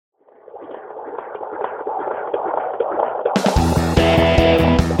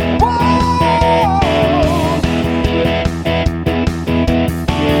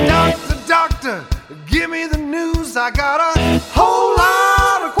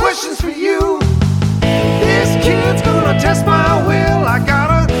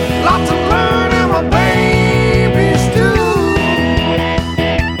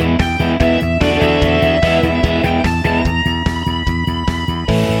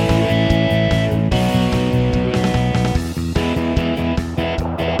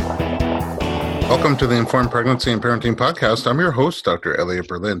Welcome to the Informed Pregnancy and Parenting Podcast. I'm your host, Dr. Elliot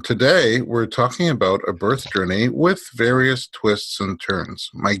Berlin. Today, we're talking about a birth journey with various twists and turns.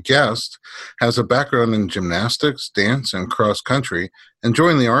 My guest has a background in gymnastics, dance, and cross-country, and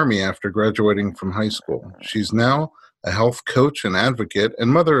joined the Army after graduating from high school. She's now a health coach and advocate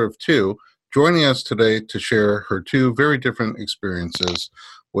and mother of two, joining us today to share her two very different experiences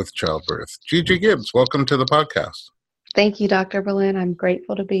with childbirth. Gigi Gibbs, welcome to the podcast. Thank you, Dr. Berlin. I'm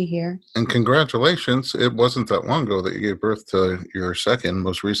grateful to be here. And congratulations. It wasn't that long ago that you gave birth to your second,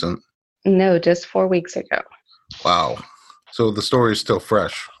 most recent. No, just 4 weeks ago. Wow. So the story is still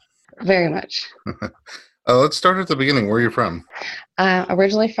fresh. Very much. Let's start at the beginning. Where are you from?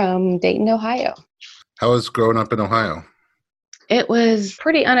 Originally from Dayton, Ohio. How was growing up in Ohio? It was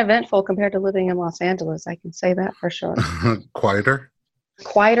pretty uneventful compared to living in Los Angeles. I can say that for sure. Quieter?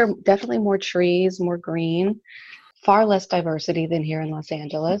 Quieter, definitely more trees, more green. Far less diversity than here in Los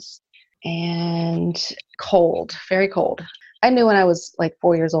Angeles, and cold, very cold. I knew when I was like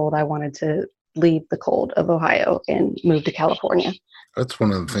 4 years old, I wanted to leave the cold of Ohio and move to California. That's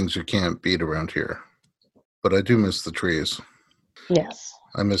one of the things you can't beat around here. But I do miss the trees. Yes.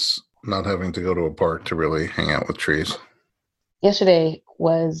 I miss not having to go to a park to really hang out with trees. Yesterday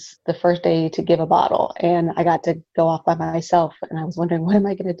was the first day to give a bottle, and I got to go off by myself, and I was wondering, what am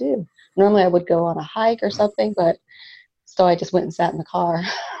I going to do? Normally I would go on a hike or something, but so I just went and sat in the car.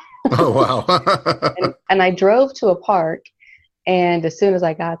 Oh, wow. and I drove to a park, and as soon as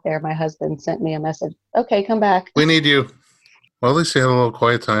I got there, my husband sent me a message, okay, come back. We need you. Well, at least you had a little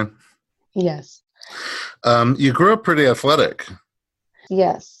quiet time. Yes. You grew up pretty athletic.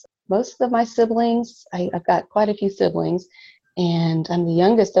 Yes. Most of my siblings, I've got quite a few siblings, and I'm the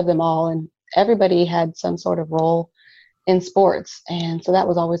youngest of them all, and everybody had some sort of role in sports. And so that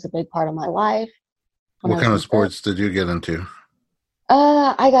was always a big part of my life. What kind of sports did you get into?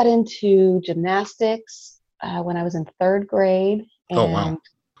 I got into gymnastics when I was in third grade. And oh, wow.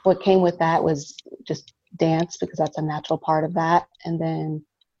 What came with that was just dance, because that's a natural part of that. And then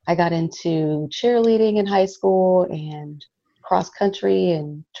I got into cheerleading in high school and cross country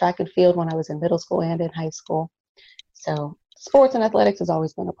and track and field when I was in middle school and in high school. So sports and athletics has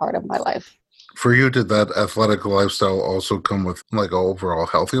always been a part of my life. For you, did that athletic lifestyle also come with like an overall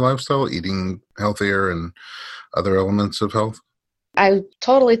healthy lifestyle, eating healthier and other elements of health? I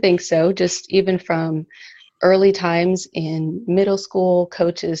totally think so. Just even from early times in middle school,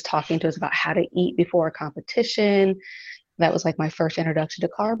 coaches talking to us about how to eat before a competition. That was like my first introduction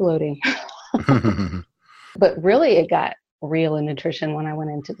to carb loading. But really it got real in nutrition when I went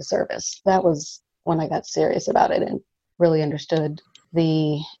into the service. That was when I got serious about it and really understood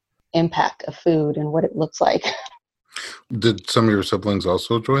the impact of food and what it looks like. Did some of your siblings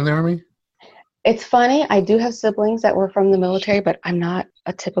also join the Army? It's funny. I do have siblings that were from the military, but I'm not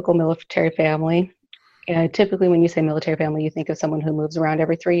a typical military family. Typically, when you say military family, you think of someone who moves around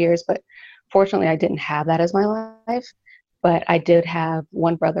every 3 years. But fortunately, I didn't have that as my life. But I did have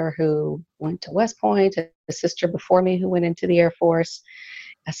one brother who went to West Point, a sister before me who went into the Air Force,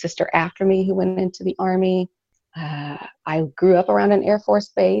 a sister after me who went into the Army. I grew up around an Air Force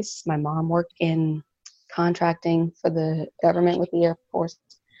base. My mom worked in contracting for the government with the Air Force.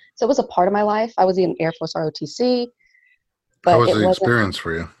 So it was a part of my life. I was in Air Force ROTC. But how was the experience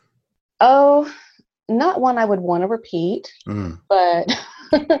for you? Oh, not one I would want to repeat, but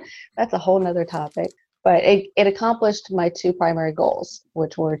that's a whole nother topic. But it accomplished my two primary goals,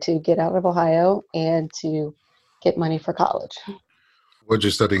 which were to get out of Ohio and to get money for college. What did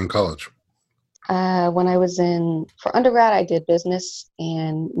you study in college? When I was for undergrad, I did business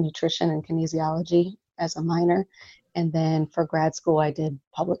and nutrition and kinesiology as a minor. And then for grad school, I did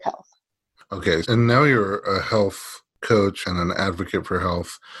public health. Okay. And now you're a health coach and an advocate for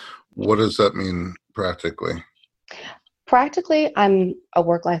health. What does that mean practically? Practically, I'm a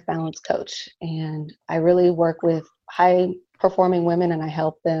work-life balance coach, and I really work with high-performing women, and I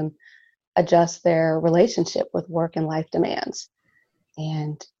help them adjust their relationship with work and life demands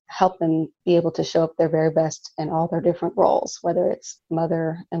and help them be able to show up their very best in all their different roles, whether it's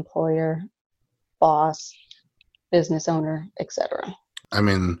mother, employer, boss, business owner, etc. I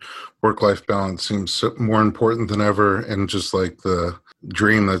mean, work-life balance seems more important than ever, and just like the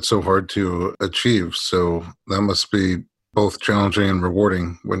dream that's so hard to achieve. So that must be both challenging and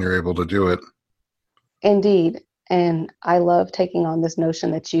rewarding when you're able to do it. Indeed. And I love taking on this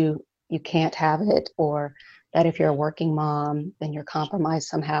notion that you can't have it, or that if you're a working mom, then you're compromised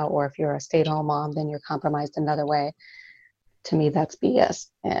somehow, or if you're a stay-at-home mom, then you're compromised another way. To me, that's BS.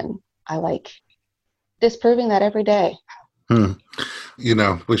 And I like disproving that every day. You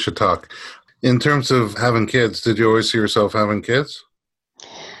know, we should talk. In terms of having kids, did you always see yourself having kids?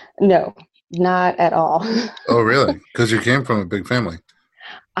 No, Not at all. Oh, really? Because you came from a big family.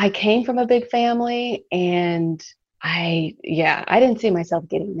 I came from a big family and I didn't see myself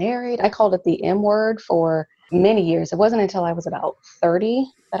getting married. I called it the M word for many years. It wasn't until I was about 30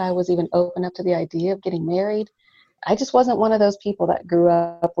 that I was even open up to the idea of getting married. I just wasn't one of those people that grew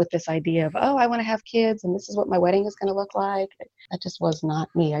up with this idea of, oh, I want to have kids and this is what my wedding is going to look like. That just was not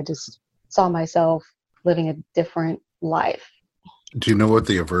me. I just saw myself living a different life. Do you know what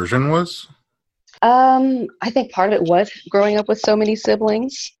the aversion was? I think part of it was growing up with so many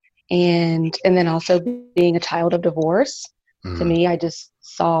siblings and then also being a child of divorce. To Mm. me, I just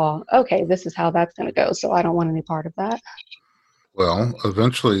saw, okay, this is how that's going to go. So I don't want any part of that. Well,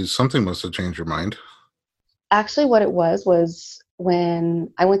 eventually something must have changed your mind. Actually, what it was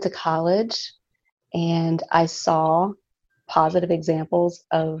when I went to college and I saw positive examples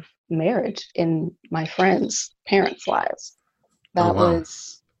of marriage in my friends' parents' lives. Oh, That wow.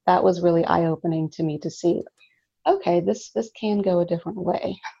 was that was really eye-opening to me to see, okay, this can go a different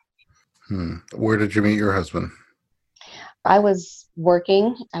way. Where did you meet your husband? I was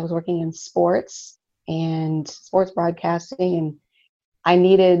working in sports and sports broadcasting, and I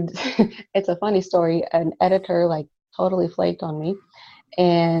needed it's a funny story. An editor like totally flaked on me,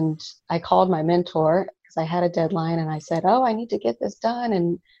 and I called my mentor because I had a deadline, and I said, "Oh, I need to get this done,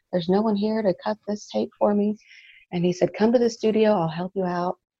 and there's no one here to cut this tape for me." And he said, "Come to the studio, I'll help you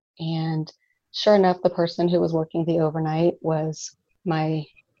out." And sure enough, the person who was working the overnight was my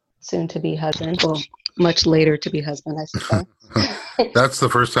soon to be husband. Well, much later to be husband, I should say. That's the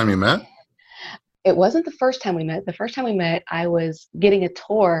first time you met? It wasn't the first time we met. The first time we met, I was getting a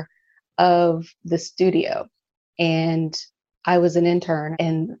tour of the studio and I was an intern,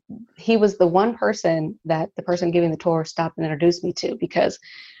 and he was the one person that the person giving the tour stopped and introduced me to, because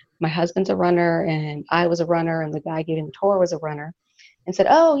my husband's a runner and I was a runner and the guy giving the tour was a runner, and said,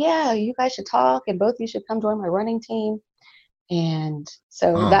 "Oh yeah, you guys should talk and both of you should come join my running team." And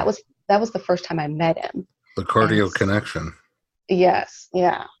so that Oh, was that was the first time I met him. the And cardio connection. yes,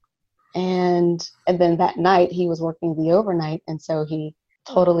 yeah. And then that night he was working the overnight, and so he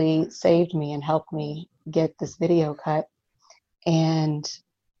totally saved me and helped me get this video cut. And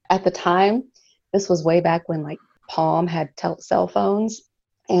at the time, this was way back when like Palm had cell phones,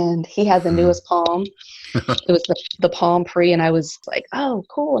 and he had the Hmm. newest Palm. It was the Palm Pre, and I was like, oh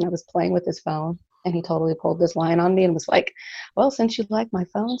cool, and I was playing with his phone, and he totally pulled this line on me and was like, well, since you like my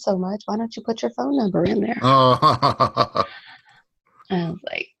phone so much, why don't you put your phone number in there? Oh. And I was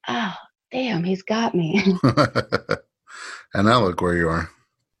like, oh damn, he's got me. And now look where you are.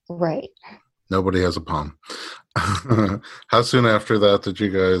 Right. Nobody has a palm. How soon after that did you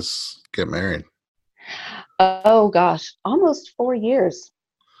guys get married? Oh gosh, almost 4 years.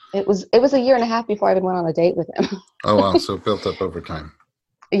 It was a year and a half before I even went on a date with him. Oh, wow. So it built up over time.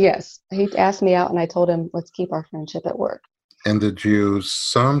 Yes, he asked me out, and I told him, let's keep our friendship at work. And did you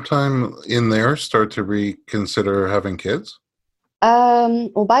sometime in there start to reconsider having kids?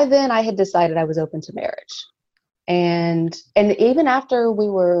 Well, by then I had decided I was open to marriage, and even after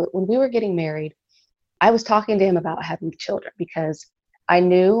when we were getting married, I was talking to him about having children because I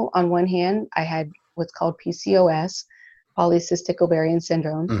knew on one hand I had what's called PCOS, polycystic ovarian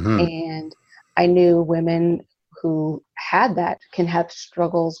syndrome, Mm-hmm. and I knew women who had that can have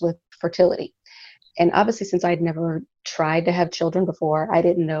struggles with fertility. And obviously, since I'd never tried to have children before, I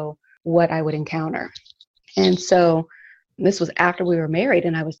didn't know what I would encounter. And so this was after we were married,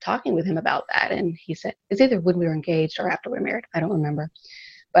 and I was talking with him about that. And he said, it's either when we were engaged or after we were married. I don't remember.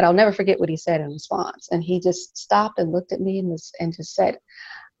 But I'll never forget what he said in response. And he just stopped and looked at me and just said,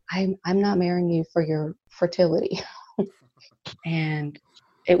 I'm not marrying you for your fertility. And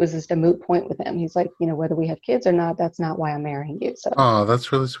it was just a moot point with him. He's like, whether we have kids or not, that's not why I'm marrying you. Oh,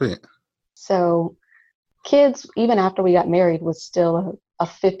 that's really sweet. So kids, even after we got married, was still a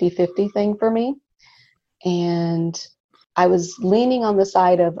 50-50 thing for me. And I was leaning on the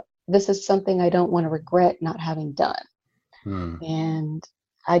side of, this is something I don't want to regret not having done. Hmm. And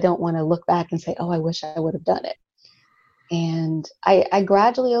I don't want to look back and say, oh, I wish I would have done it. And I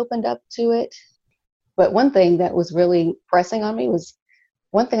gradually opened up to it. But one thing that was really pressing on me was,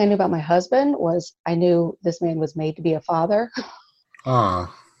 one thing I knew about my husband was I knew this man was made to be a father.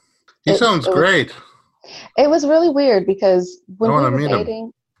 Oh, he It, sounds it was great. it was really weird because I when want we to were meet him.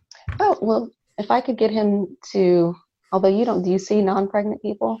 dating, oh well, if I could get him to, although you don't, do you see non-pregnant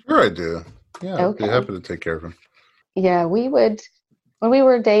people? Sure, I do. Yeah, I'd be Okay. happy to take care of him. Yeah, we would, when we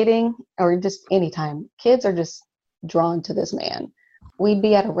were dating or just anytime, kids are just drawn to this man. We'd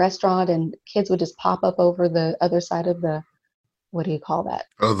be at a restaurant and kids would just pop up over the other side of the, what do you call that?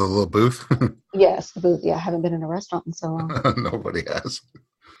 Oh, the little booth? Yes, the booth. Yeah, I haven't been in a restaurant in so long. Nobody has.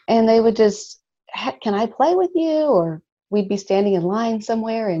 And they would just, can I play with you? Or we'd be standing in line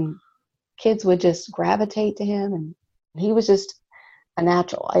somewhere and kids would just gravitate to him. And he was just a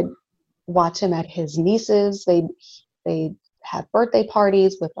natural. I'd watch him at his nieces. They'd have birthday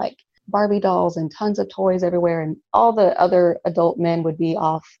parties with like Barbie dolls and tons of toys everywhere. And all the other adult men would be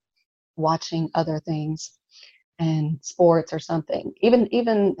off watching other things and sports or something.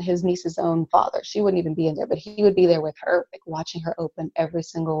 Even his niece's own father, she wouldn't even be in there, but he would be there with her, like watching her open every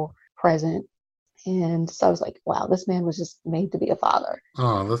single present. And so I was like, wow, this man was just made to be a father.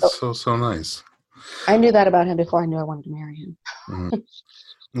 Oh, that's so nice. I knew that about him before I knew I wanted to marry him.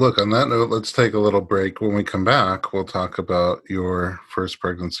 Mm-hmm. Look, on that note, let's take a little break. When we come back, we'll talk about your first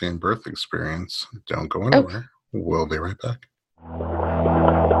pregnancy and birth experience. Don't go anywhere. We'll be right back.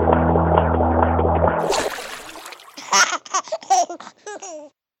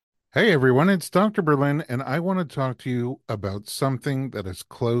 Hey everyone, it's Dr. Berlin, and I want to talk to you about something that is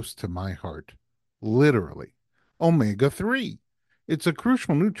close to my heart. Literally. Omega-3. It's a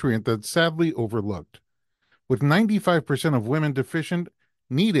crucial nutrient that's sadly overlooked. With 95% of women deficient,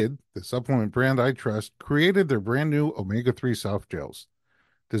 Needed, the supplement brand I trust, created their brand new Omega-3 soft gels.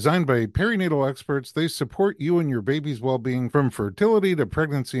 Designed by perinatal experts, they support you and your baby's well-being from fertility to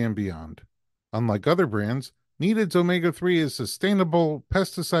pregnancy and beyond. Unlike other brands, Needed's Omega-3 is sustainable,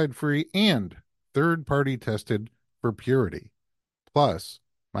 pesticide-free, and third-party tested for purity. Plus,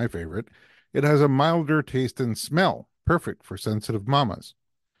 my favorite, it has a milder taste and smell, perfect for sensitive mamas.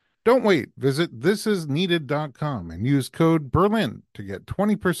 Don't wait. Visit thisisneeded.com and use code BERLIN to get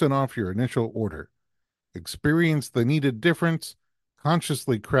 20% off your initial order. Experience the needed difference,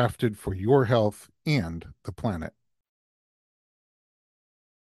 consciously crafted for your health and the planet.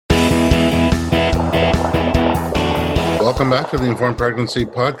 Welcome back to the Informed Pregnancy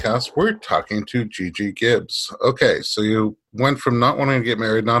Podcast. We're talking to Gigi Gibbs. Okay, so you went from not wanting to get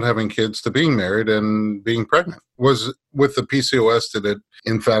married, not having kids, to being married and being pregnant. Was with the PCOS, did it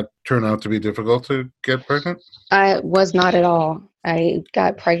in fact turn out to be difficult to get pregnant? I was not at all. I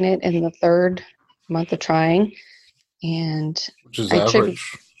got pregnant in the 3rd month of trying, and which is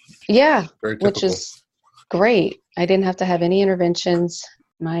average. Yeah, very typical. Which is great. I didn't have to have any interventions.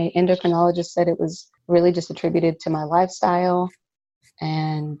 My endocrinologist said it was really just attributed to my lifestyle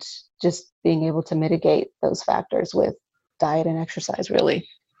and just being able to mitigate those factors with diet and exercise, really.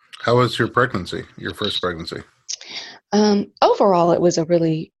 How was your pregnancy, your first pregnancy? Overall, it was a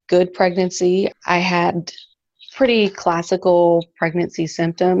really good pregnancy. I had pretty classical pregnancy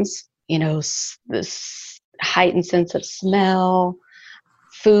symptoms, this heightened sense of smell,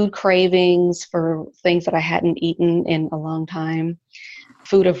 food cravings for things that I hadn't eaten in a long time,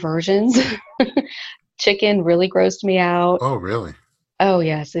 food aversions. Chicken really grossed me out. Oh, really? Oh,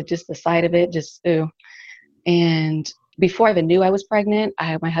 yes. It just, the sight of it, just, ooh. And before I even knew I was pregnant,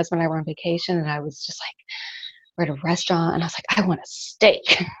 my husband and I were on vacation, and I was just like, we're at a restaurant, and I was like, I want a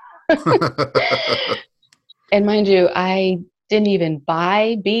steak. And mind you, I didn't even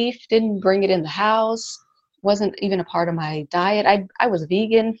buy beef, didn't bring it in the house, wasn't even a part of my diet. I was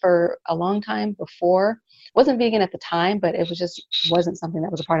vegan for a long time before. Wasn't vegan at the time, but it was just wasn't something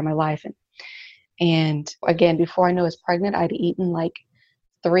that was a part of my life. And again, before I knew I was pregnant, I'd eaten like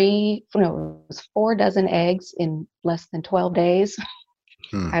 4 dozen eggs in less than 12 days.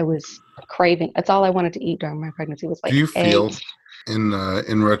 I was craving. That's all I wanted to eat during my pregnancy was like eggs. Do you feel,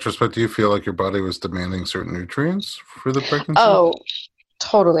 in retrospect, do you feel like your body was demanding certain nutrients for the pregnancy? Oh,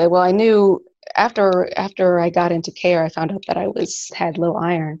 totally. Well, I knew after I got into care, I found out that I had low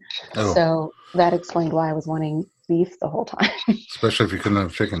iron. Oh. So that explained why I was wanting beef the whole time. Especially if you couldn't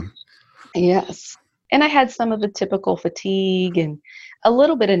have chicken. Yes. And I had some of the typical fatigue and a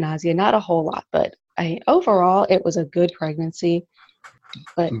little bit of nausea, not a whole lot, but overall, it was a good pregnancy.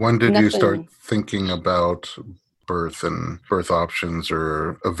 But when did you start thinking about birth and birth options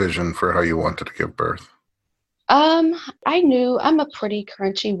or a vision for how you wanted to give birth? I knew I'm a pretty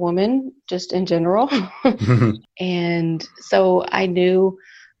crunchy woman just in general. And so I knew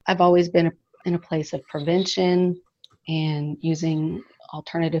I've always been in a place of prevention and using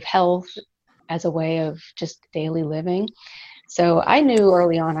alternative health as a way of just daily living. So I knew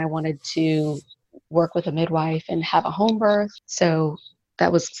early on I wanted to work with a midwife and have a home birth. So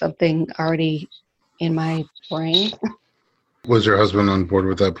that was something already in my brain. Was your husband on board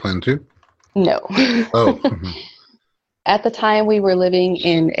with that plan too? No. Oh. At the time, we were living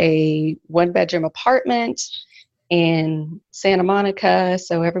in a 1-bedroom apartment in Santa Monica,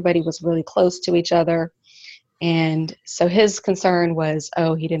 so everybody was really close to each other. And so his concern was,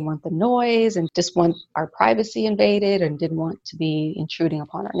 he didn't want the noise and just want our privacy invaded and didn't want to be intruding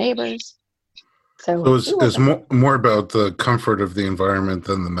upon our neighbors. So So he it's wasn't. more about the comfort of the environment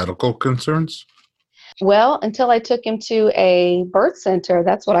than the medical concerns? Well, until I took him to a birth center,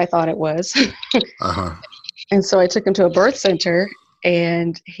 that's what I thought it was. Uh-huh. And so I took him to a birth center,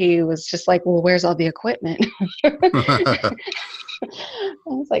 and he was just like, well, where's all the equipment? I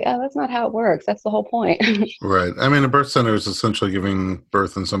was like, oh, that's not how it works. That's the whole point. Right. I mean, a birth center is essentially giving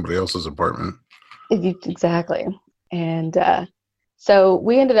birth in somebody else's apartment. Exactly. And so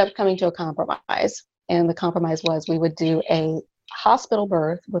we ended up coming to a compromise. And the compromise was we would do a hospital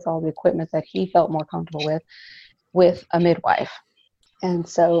birth with all the equipment that he felt more comfortable with a midwife. And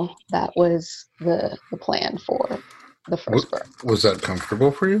so that was the plan for the What, first birth. was that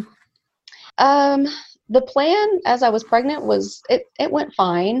comfortable for you? Um, the plan as I was pregnant was it went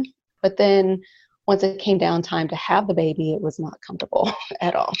fine, but then once it came down time to have the baby, it was not comfortable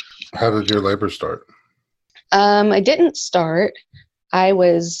at all. How did your labor start? I didn't start. I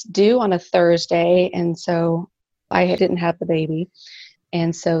was due on a Thursday, and so I didn't have the baby.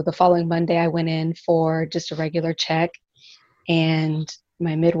 And so the following Monday, I went in for just a regular check, and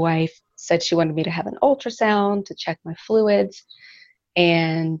my midwife said she wanted me to have an ultrasound to check my fluids.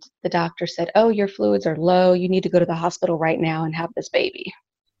 And the doctor said, oh, your fluids are low. You need to go to the hospital right now and have this baby.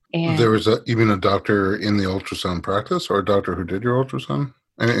 There And was even a doctor in the ultrasound practice, or a doctor who did your ultrasound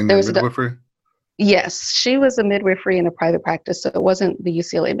in there your was midwifery? yes, she was a midwifery in a private practice. So it wasn't the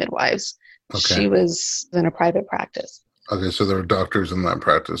UCLA midwives. Okay. She was in a private practice. Okay, so there were doctors in that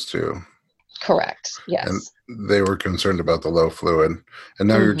practice too. Correct. And Yes. they were concerned about the low fluid. And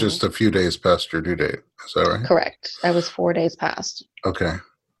now you're Hmm. just a few days past your due date. Is that right? Correct. I was 4 days past. Okay.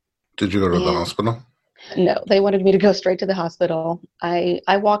 Did you go to the And hospital? no, they wanted me to go straight to the hospital. I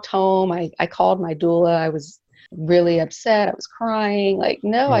walked home. I called my doula. I was really upset. I was crying. Like,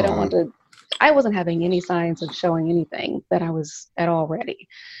 no, I don't Oh, want to. I wasn't having any signs of showing anything that I was at all ready.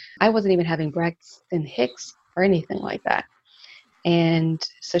 I wasn't even having Braxton Hicks or anything like that. And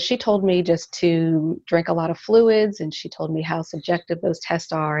so she told me just to drink a lot of fluids, and she told me how subjective those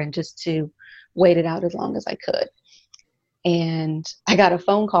tests are and just to wait it out as long as I could. And I got a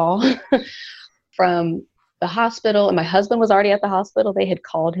phone call from the hospital, and my husband was already at the hospital. They had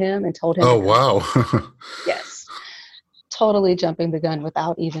called him and told him to oh come. wow. Yes, totally jumping the gun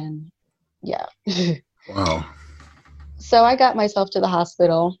without even, yeah. Wow. So I got myself to the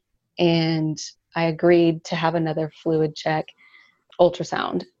hospital, and I agreed to have another fluid check,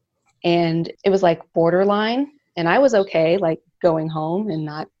 ultrasound. And it was like borderline, and I was okay, like going home and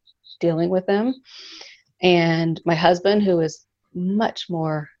not dealing with them. And my husband, who is much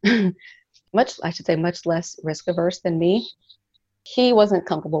more, I should say, much less risk averse than me, he wasn't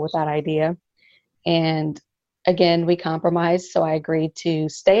comfortable with that idea. And again, we compromised. So I agreed to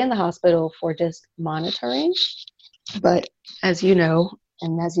stay in the hospital for just monitoring. But as you know,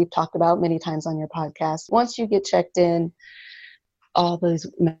 and as you've talked about many times on your podcast, once you get checked in, all those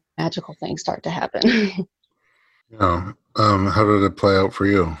magical things start to happen. Yeah. How did it play out for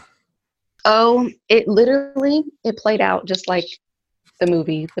you? Oh, it played out just like the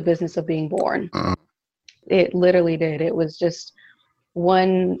movie, The Business of Being Born. Uh, It literally did. It was just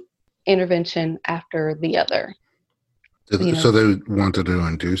one intervention after the other. You so know, they wanted to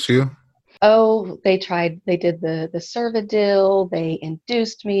induce you? oh, they did the Cervidil, they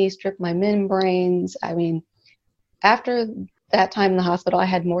induced me, stripped my membranes. I mean, after that time in the hospital, I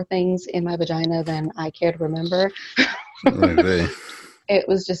had more things in my vagina than I care to remember. Right. It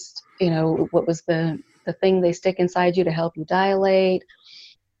was just, what was the thing they stick inside you to help you dilate.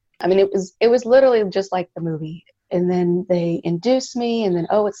 I mean, it was literally just like the movie. And then they induced me, and then,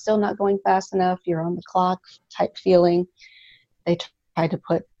 oh, it's still not going fast enough. You're on the clock type feeling. They tried to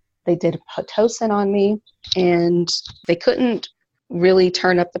they did Pitocin on me, and they couldn't really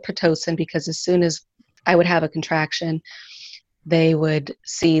turn up the Pitocin because as soon as I would have a contraction, they would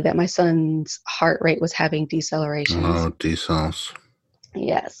see that my son's heart rate was having decelerations. Oh, D cells.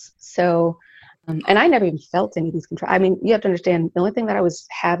 Yes. So, and I never even felt any of these contractions. I mean, you have to understand the only thing that I was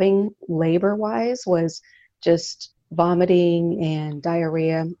having labor wise was just vomiting and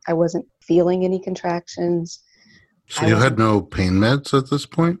diarrhea. I wasn't feeling any contractions. So I you had wasn't. no pain meds at this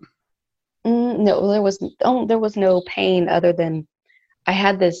point? No, there was no pain other than I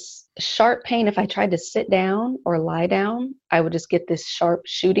had this sharp pain. If I tried to sit down or lie down, I would just get this sharp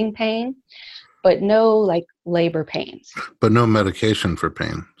shooting pain, but no like labor pains. But no medication for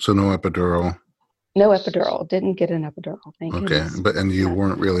pain. So no epidural. No epidural. Didn't get an epidural. Thank Okay. goodness. And you No.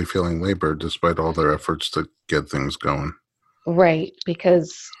 weren't really feeling labor despite all their efforts to get things going. Right,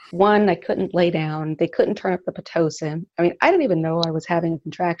 because one, I couldn't lay down. They couldn't turn up the Pitocin. I mean, I didn't even know I was having a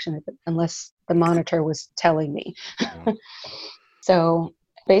contraction unless the monitor was telling me. Yeah. So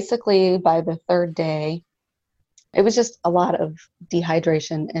basically by the third day, it was just a lot of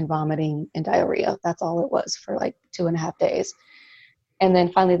dehydration and vomiting and diarrhea. That's all it was for like 2.5 days. And then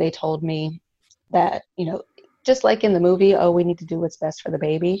finally they told me that, just like in the movie, oh, we need to do what's best for the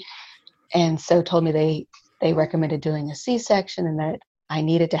baby. And so told me they recommended doing a C-section and that I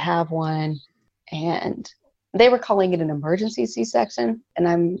needed to have one. And they were calling it an emergency C-section. And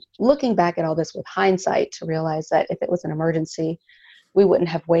I'm looking back at all this with hindsight to realize that if it was an emergency, we wouldn't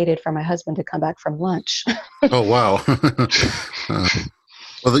have waited for my husband to come back from lunch. Oh, wow.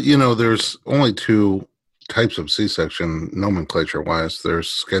 Well, there's only two types of C-section nomenclature-wise. There's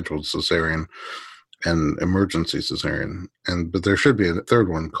scheduled cesarean and emergency cesarean, but there should be a third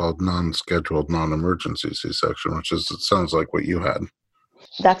one called non-scheduled, non-emergency C-section, it sounds like what you had.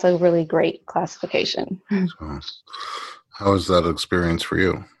 That's a really great classification. So, how was that experience for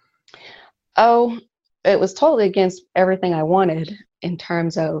you? Oh, it was totally against everything I wanted in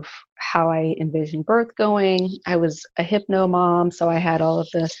terms of how I envisioned birth going. I was a hypno mom, so I had all of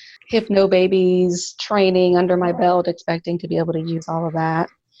the hypno babies training under my belt, expecting to be able to use all of that.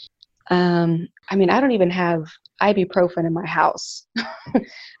 I don't even have ibuprofen in my house.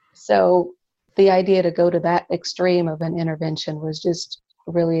 So the idea to go to that extreme of an intervention was just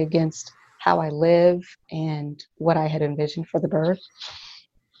really against how I live and what I had envisioned for the birth.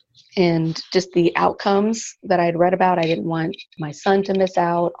 And just the outcomes that I'd read about, I didn't want my son to miss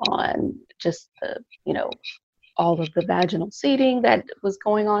out on just all of the vaginal seeding that was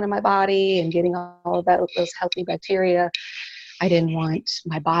going on in my body and getting all of those healthy bacteria. I didn't want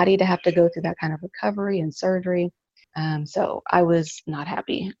my body to have to go through that kind of recovery and surgery. So I was not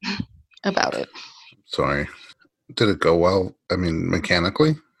happy about it. Sorry. Did it go well?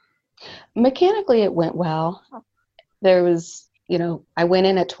 Mechanically? Mechanically, it went well. There was, I went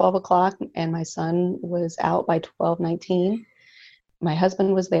in at 12 o'clock and my son was out by 12:19. My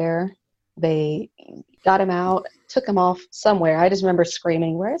husband was there. They got him out, took him off somewhere. I just remember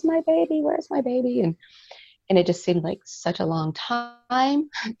screaming, "Where's my baby? Where's my baby?" And it just seemed like such a long time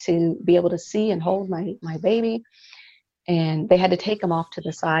to be able to see and hold my baby. And they had to take him off to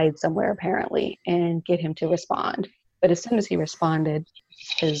the side somewhere apparently and get him to respond. But as soon as he responded,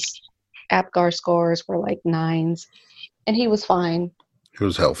 his APGAR scores were like 9s and he was fine. He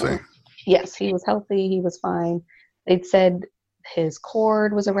was healthy. Yes, he was healthy. He was fine. They'd said his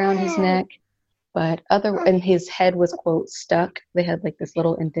cord was around his neck, and his head was, quote, stuck. They had like this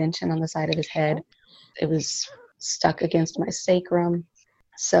little indentation on the side of his head. It was stuck against my sacrum.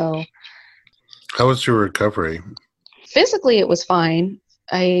 So how was your recovery? Physically, it was fine.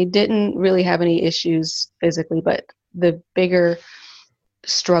 I didn't really have any issues physically, but the bigger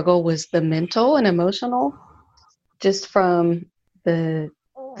struggle was the mental and emotional, just from the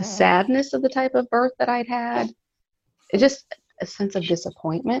sadness of the type of birth that I'd had. It just a sense of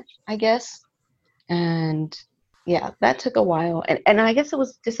disappointment, I guess. And yeah, that took a while. And I guess it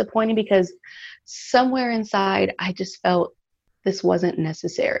was disappointing because somewhere inside, I just felt this wasn't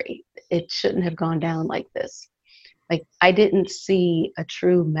necessary. It shouldn't have gone down like this. Like, I didn't see a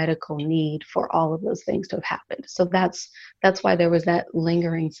true medical need for all of those things to have happened. So that's why there was that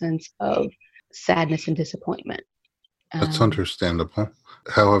lingering sense of sadness and disappointment. That's understandable.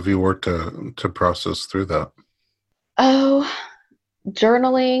 How have you worked to process through that? Oh,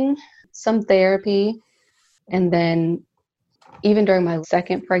 journaling, some therapy, and then even during my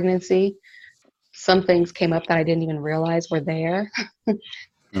second pregnancy, some things came up that I didn't even realize were there.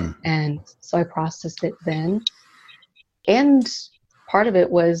 And so I processed it then. And part of it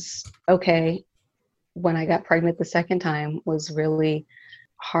was, okay, when I got pregnant the second time, was really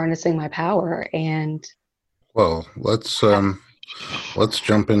harnessing my power. And well, let's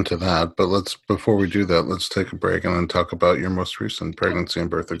jump into that. But before we do that, let's take a break and then talk about your most recent pregnancy and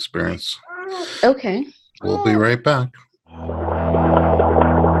birth experience. Okay. We'll be right back.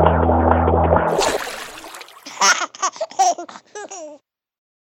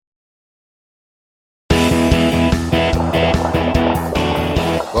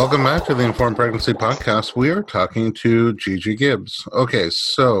 Welcome back to the Informed Pregnancy Podcast. We are talking to Gigi Gibbs. Okay,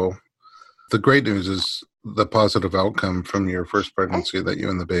 so the great news is the positive outcome from your first pregnancy, that you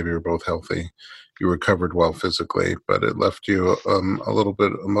and the baby were both healthy. You recovered well physically, but it left you a little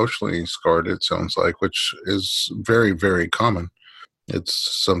bit emotionally scarred, it sounds like, which is very, very common.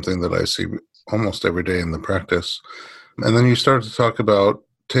 It's something that I see almost every day in the practice. And then you started to talk about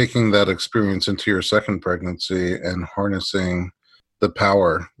taking that experience into your second pregnancy and harnessing the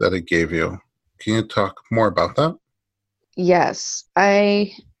power that it gave you. Can you talk more about that? Yes,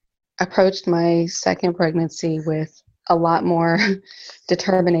 I approached my second pregnancy with a lot more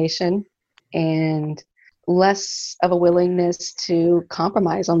determination and less of a willingness to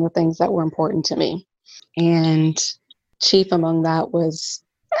compromise on the things that were important to me. And chief among that was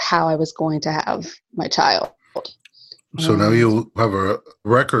how I was going to have my child. So now you have a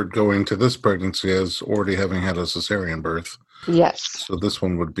record going to this pregnancy as already having had a cesarean birth. Yes. So this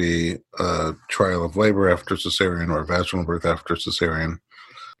one would be a trial of labor after cesarean or vaginal birth after cesarean.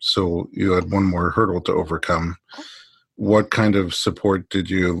 So you had one more hurdle to overcome. What kind of support did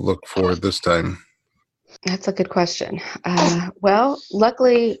you look for this time? That's a good question. Well,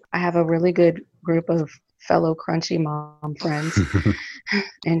 luckily, I have a really good group of fellow crunchy mom friends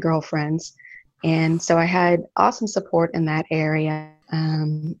and girlfriends. And so I had awesome support in that area.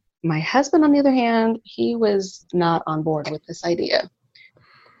 My husband, on the other hand, he was not on board with this idea.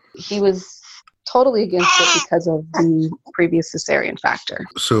 He was totally against it because of the previous cesarean factor.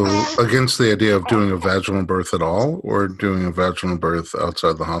 So against the idea of doing a vaginal birth at all, or doing a vaginal birth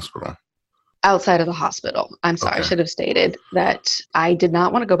outside the hospital? Outside of the hospital. I'm sorry, Okay. I should have stated that I did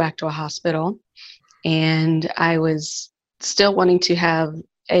not want to go back to a hospital, and I was still wanting to have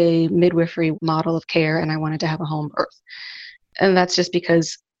a midwifery model of care, and I wanted to have a home birth. And that's just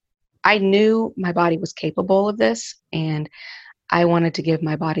because I knew my body was capable of this, and I wanted to give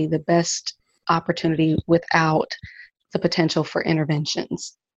my body the best opportunity without the potential for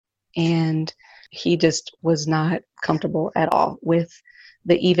interventions. And he just was not comfortable at all with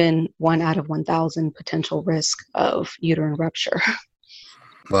the even 1 out of 1,000 potential risk of uterine rupture.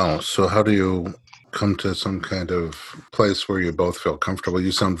 Wow. So how do you come to some kind of place where you both feel comfortable?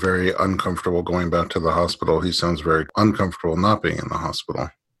 You sound very uncomfortable going back to the hospital. He sounds very uncomfortable not being in the hospital.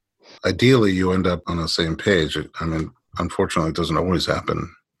 Ideally, you end up on the same page. I mean, unfortunately, it doesn't always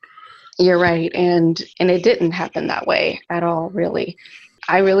happen. You're right. And it didn't happen that way at all, really.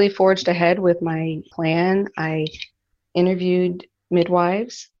 I really forged ahead with my plan. I interviewed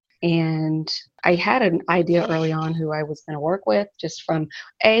midwives, and I had an idea early on who I was going to work with, just from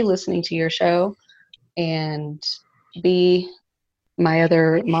A, listening to your show, and B, my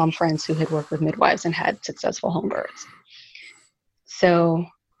other mom friends who had worked with midwives and had successful home births. So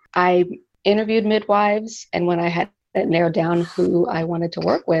I interviewed midwives, and when I had narrowed down who I wanted to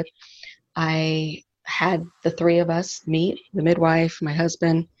work with, I had the three of us meet, the midwife, my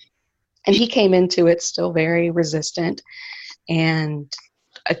husband, and he came into it still very resistant and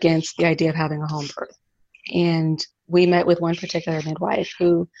against the idea of having a home birth. And we met with one particular midwife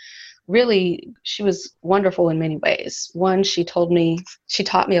who really, she was wonderful in many ways. One, she taught me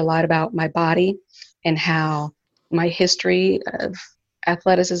a lot about my body and how my history of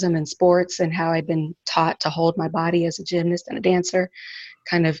athleticism and sports and how I'd been taught to hold my body as a gymnast and a dancer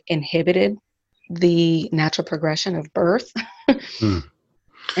kind of inhibited the natural progression of birth.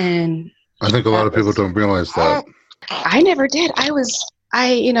 And I think a lot of people don't realize that. I never did.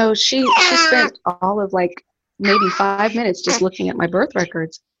 She spent all of like maybe 5 minutes just looking at my birth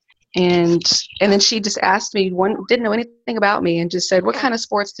records. And then she just asked me, didn't know anything about me, and just said, "What kind of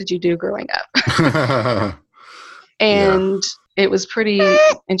sports did you do growing up?" And it was pretty,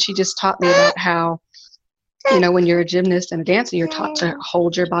 and she just taught me about how, when you're a gymnast and a dancer, you're taught to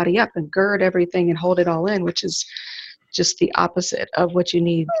hold your body up and gird everything and hold it all in, which is just the opposite of what you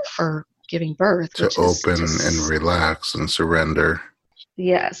need for giving birth. To open and relax and surrender.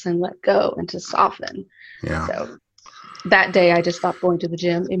 Yes, and let go and to soften. Yeah. So that day I just stopped going to the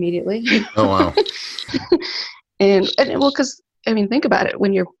gym immediately. Oh, wow. and well, because think about it.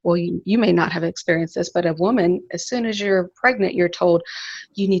 When you may not have experienced this, but a woman, as soon as you're pregnant, you're told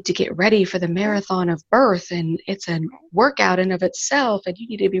you need to get ready for the marathon of birth, and it's a workout in of itself, and you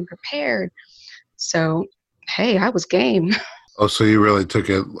need to be prepared. So, hey, I was game. Oh, so you really took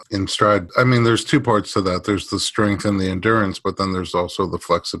it in stride. I mean, there's two parts to that. There's the strength and the endurance, but then there's also the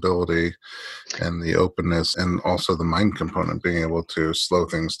flexibility and the openness, and also the mind component, being able to slow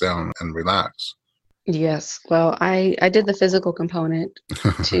things down and relax. Yes. Well, I did the physical component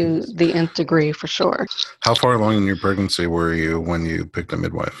to the nth degree for sure. How far along in your pregnancy were you when you picked a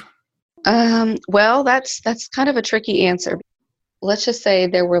midwife? Well, that's kind of a tricky answer. Let's just say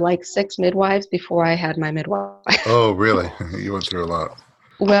there were like 6 midwives before I had my midwife. Oh, really? You went through a lot.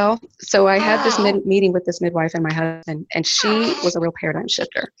 Well, so I had this meeting with this midwife and my husband, and she was a real paradigm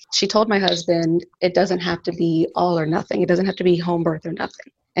shifter. She told my husband, it doesn't have to be all or nothing. It doesn't have to be home birth or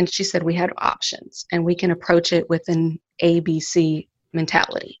nothing. And she said we had options, and we can approach it with an ABC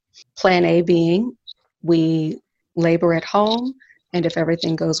mentality. Plan A being we labor at home, and if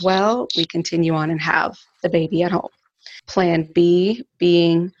everything goes well, we continue on and have the baby at home. Plan B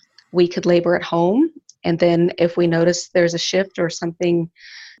being we could labor at home, and then if we notice there's a shift or something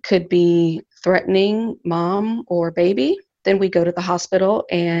could be threatening mom or baby, then we go to the hospital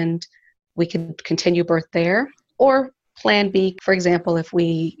and we could continue birth there. Or plan B, for example, if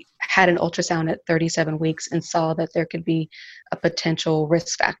we had an ultrasound at 37 weeks and saw that there could be a potential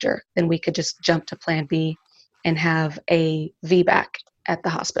risk factor, then we could just jump to plan B and have a VBAC at the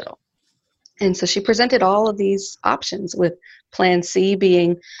hospital. And so she presented all of these options, with plan C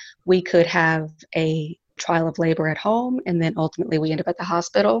being we could have a trial of labor at home and then ultimately we end up at the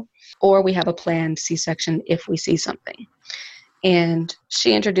hospital, or we have a planned C-section if we see something. And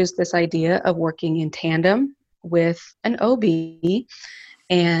she introduced this idea of working in tandem with an OB,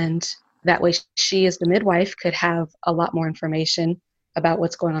 and that way she, as the midwife, could have a lot more information about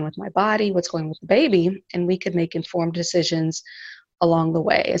what's going on with my body, what's going on with the baby, and we could make informed decisions along the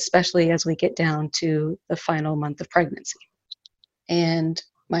way, especially as we get down to the final month of pregnancy. And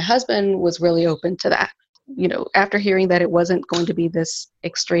my husband was really open to that. You know, after hearing that it wasn't going to be this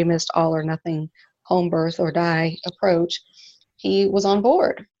extremist all or nothing home birth or die approach, he was on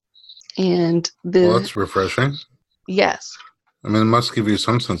board. And well, that's refreshing. Yes. I mean, it must give you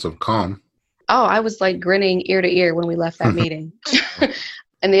some sense of calm. Oh, I was like grinning ear to ear when we left that meeting.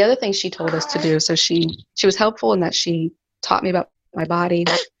 And the other thing she told us to do, so she was helpful in that she taught me about my body,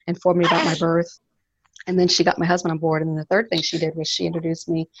 informed me about my birth, and then she got my husband on board. And then the third thing she did was she introduced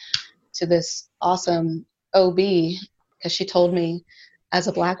me to this awesome OB, because she told me, as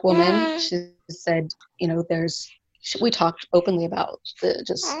a Black woman, she said, you know, we talked openly about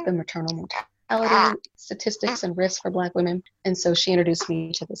the maternal mortality statistics and risks for Black women. And so she introduced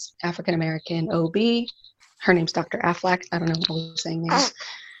me to this African-American OB. Her name's Dr. Aflac. I don't know what I was saying there.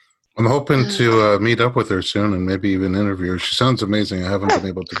 I'm hoping to meet up with her soon and maybe even interview her. She sounds amazing. I haven't been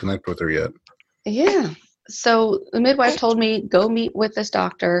able to connect with her yet. Yeah. So the midwife told me, go meet with this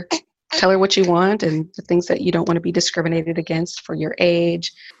doctor, tell her what you want and the things that you don't want to be discriminated against for your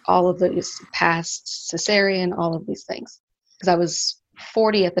age, all of these past cesarean, all of these things. Because I was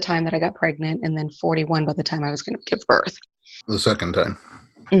 40 at the time that I got pregnant, and then 41 by the time I was going to give birth. The second time.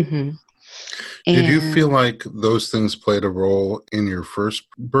 Mm-hmm. Did you feel like those things played a role in your first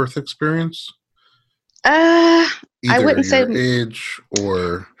birth experience? I wouldn't say your age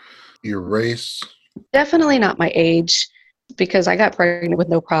or your race. Definitely not my age, because I got pregnant with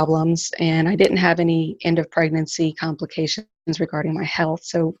no problems and I didn't have any end of pregnancy complications regarding my health.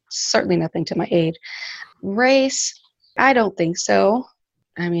 So certainly nothing to my age. Race, I don't think so.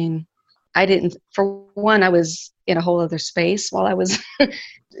 I mean, I didn't, for one, I was in a whole other space while I was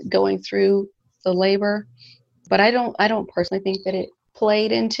going through the labor, but I don't personally think that it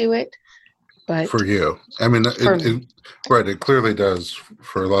played into it. But for you, I mean, it clearly does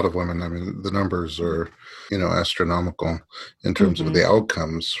for a lot of women. I mean, the numbers are, astronomical in terms of the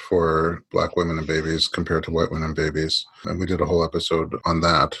outcomes for Black women and babies compared to white women and babies. And we did a whole episode on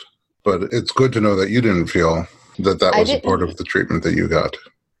that. But it's good to know that you didn't feel that was a part of the treatment that you got.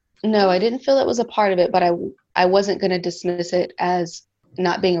 No, I didn't feel it was a part of it, but I wasn't going to dismiss it as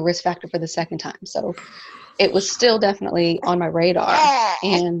not being a risk factor for the second time. So it was still definitely on my radar.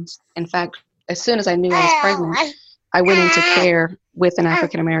 And in fact, as soon as I knew I was pregnant, I went into care with an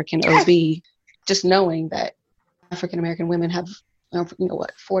African-American OB, just knowing that African-American women have,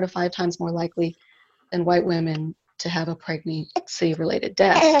 4 to 5 times more likely than white women to have a pregnancy-related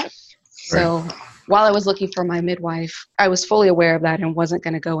death. So while I was looking for my midwife, I was fully aware of that and wasn't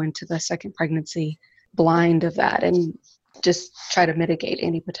going to go into the second pregnancy blind of that and just try to mitigate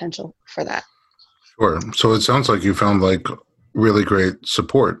any potential for that. Sure. So it sounds like you found really great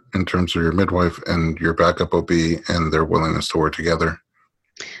support in terms of your midwife and your backup OB and their willingness to work together.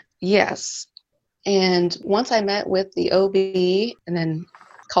 Yes. And once I met with the OB and then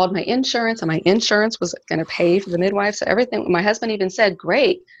called my insurance, and my insurance was going to pay for the midwife. So everything, my husband even said,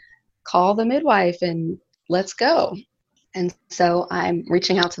 great, call the midwife and let's go. And so I'm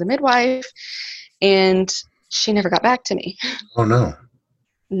reaching out to the midwife and she never got back to me. Oh, no.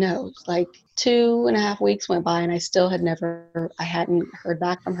 No, 2.5 weeks went by and I hadn't heard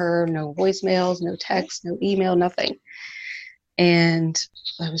back from her. No voicemails, no text, no email, nothing. And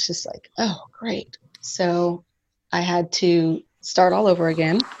I was just like, oh, great. So I had to start all over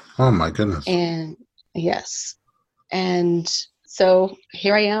again. Oh, my goodness. And yes. And so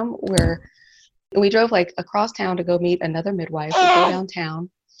here I am, we drove across town to go meet another midwife. We go downtown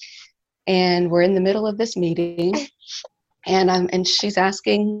and we're in the middle of this meeting. And she's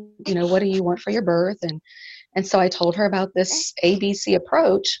asking, what do you want for your birth? And so I told her about this ABC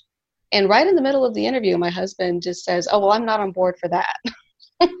approach. And right in the middle of the interview, my husband just says, oh, well, I'm not on board for that.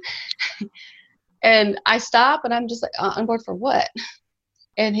 And I stop and I'm just like, on board for what?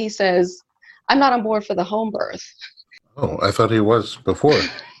 And he says, I'm not on board for the home birth. Oh, I thought he was before.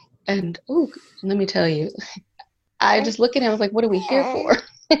 And let me tell you, I just look at him, I was like, what are we here for?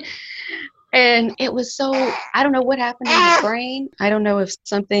 And it was so, I don't know what happened in his brain. I don't know if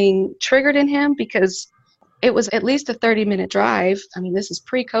something triggered in him because it was at least a 30-minute drive. I mean, this is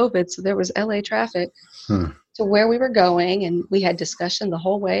pre-COVID, so there was LA traffic to where we were going. And we had discussion the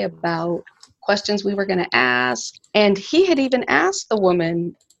whole way about questions we were going to ask. And he had even asked the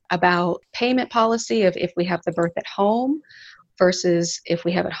woman about payment policy of if we have the birth at home versus if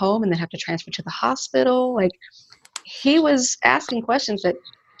we have it home and then have to transfer to the hospital. Like, he was asking questions that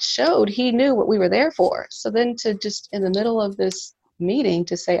showed he knew what we were there for. So then to just in the middle of this meeting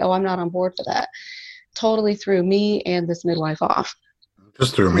to say, oh, I'm not on board for that, totally threw me and this midwife off.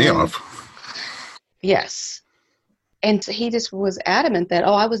 Just threw me off. Yes. And he just was adamant that,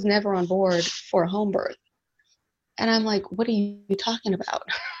 oh, I was never on board for a home birth. And I'm like, what are you talking about?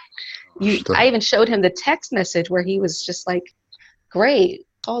 I even showed him the text message where he was just like, great,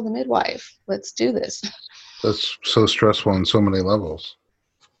 call the midwife. Let's do this. That's so stressful on so many levels.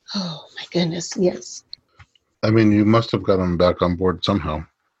 Oh, my goodness. Yes. I mean, you must have got him back on board somehow.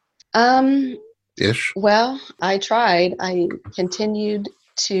 Ish. Well, I tried. I continued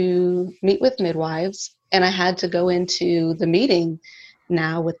to meet with midwives, and I had to go into the meeting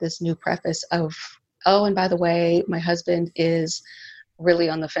now with this new preface of, oh, and by the way, my husband is really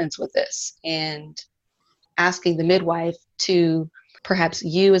on the fence with this, and asking the midwife to perhaps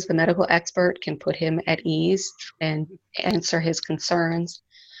you as the medical expert can put him at ease and answer his concerns.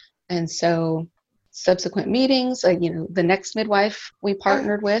 And so subsequent meetings, the next midwife we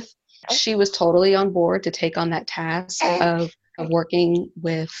partnered with, she was totally on board to take on that task of working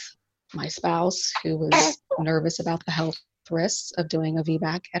with my spouse who was nervous about the health risks of doing a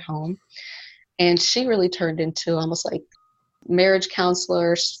VBAC at home. And she really turned into almost like marriage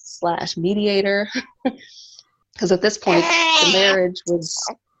counselor / mediator. Because at this point, the marriage was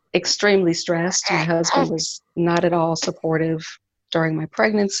extremely stressed. My husband was not at all supportive during my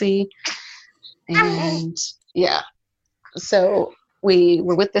pregnancy. And yeah, so we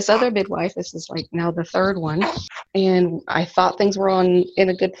were with this other midwife. This is like now the third one. And I thought things were in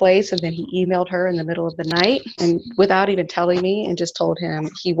a good place. And then he emailed her in the middle of the night and without even telling me, and just told him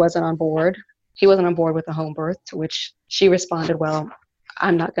he wasn't on board. He wasn't on board with the home birth, to which she responded, well,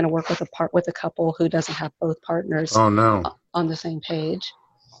 I'm not going to work with a couple who doesn't have both partners on the same page.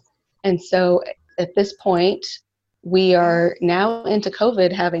 And so at this point, we are now into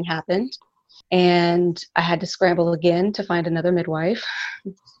COVID having happened. And I had to scramble again to find another midwife.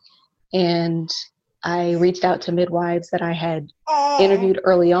 And I reached out to midwives that I had interviewed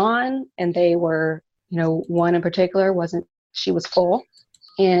early on, and they were, one in particular she was full.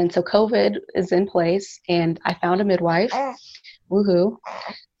 And so COVID is in place, and I found a midwife, woohoo,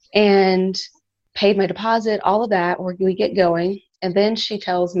 and paid my deposit, all of that, we get going. And then she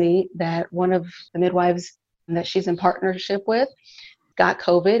tells me that one of the midwives that she's in partnership with got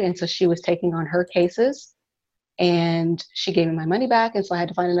COVID, and so she was taking on her cases, and she gave me my money back, and so I had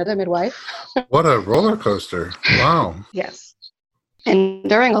to find another midwife. What a roller coaster. Wow. Yes. And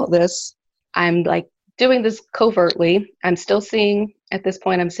during all this, I'm like doing this covertly. At this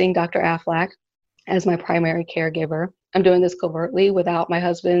point, I'm seeing Dr. Aflac as my primary caregiver. I'm doing this covertly without my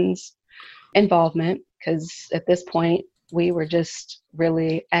husband's involvement, because at this point, we were just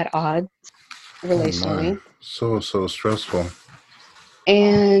really at odds relationally. Oh, so stressful.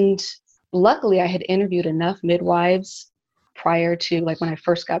 And luckily, I had interviewed enough midwives prior to, when I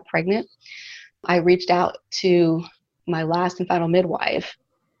first got pregnant. I reached out to my last and final midwife,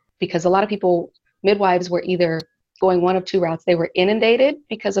 because a lot of midwives were either going one of two routes. They were inundated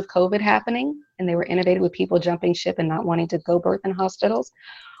because of COVID happening, and they were inundated with people jumping ship and not wanting to go birth in hospitals,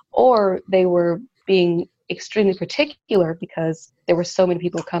 or they were being extremely particular because there were so many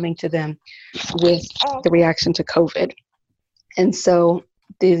people coming to them with the reaction to COVID. And so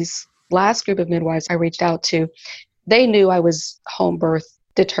these last group of midwives I reached out to, they knew I was home birth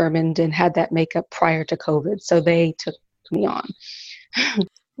determined and had that makeup prior to COVID. So they took me on.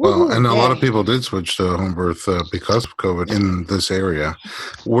 Well, and a lot of people did switch to home birth because of COVID in this area.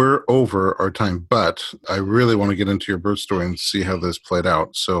 We're over our time, but I really want to get into your birth story and see how this played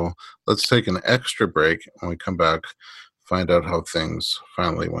out. So let's take an extra break. When we come back, find out how things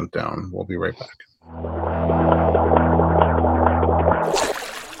finally went down. We'll be right back.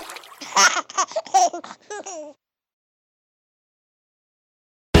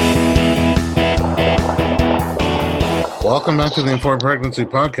 Welcome back to the Informed Pregnancy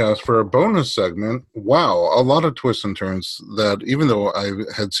Podcast for a bonus segment. Wow, a lot of twists and turns that even though I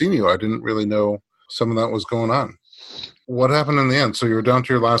had seen you, I didn't really know some of that was going on. What happened in the end? So you were down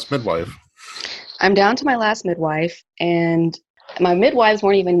to your last midwife. I'm down to my last midwife, and my midwives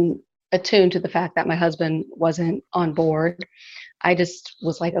weren't even attuned to the fact that my husband wasn't on board. I just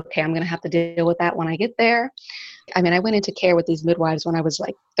was like, okay, I'm going to have to deal with that when I get there. I mean, I went into care with these midwives when I was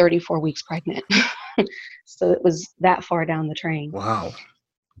like 34 weeks pregnant. So it was that far down the train. Wow.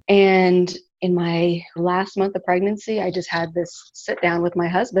 And in my last month of pregnancy, I just had this sit down with my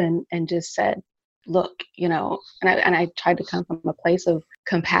husband and just said, look, and I tried to come from a place of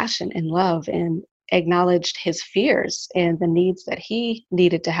compassion and love and acknowledged his fears and the needs that he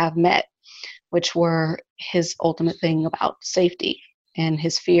needed to have met, which were his ultimate thing about safety and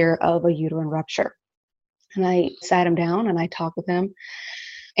his fear of a uterine rupture. And I sat him down and I talked with him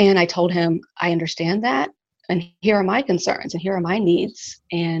and I told him, I understand that. And here are my concerns and here are my needs.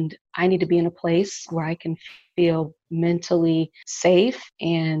 And I need to be in a place where I can feel mentally safe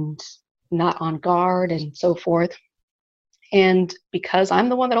and not on guard and so forth. And because I'm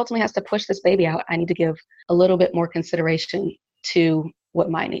the one that ultimately has to push this baby out, I need to give a little bit more consideration to what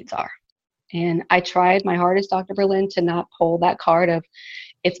my needs are. And I tried my hardest, Dr. Berlin, to not pull that card of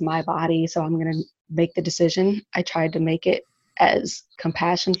it's my body, so I'm going to make the decision. I tried to make it as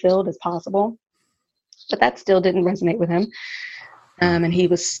compassion filled as possible, but that still didn't resonate with him. And he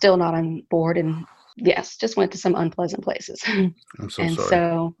was still not on board. And yes, just went to some unpleasant places. I'm so and sorry.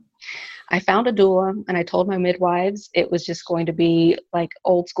 So I found a doula and I told my midwives it was just going to be like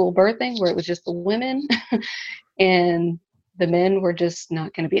old school birthing where it was just the women and the men were just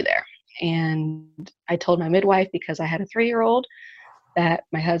not going to be there. And I told my midwife, because I had a 3-year-old, that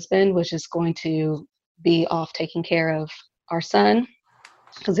my husband was just going to be off taking care of our son,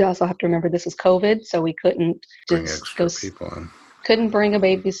 because we also have to remember this is COVID, so we couldn't Bring just extra people in. Couldn't bring a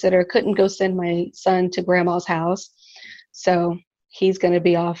babysitter, couldn't go send my son to grandma's house. So he's going to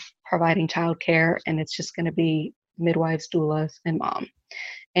be off providing childcare, and it's just going to be midwives, doulas, and mom.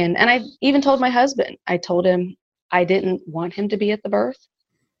 And I even told my husband, I told him I didn't want him to be at the birth.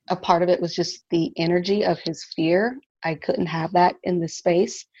 A part of it was just the energy of his fear. I couldn't have that in this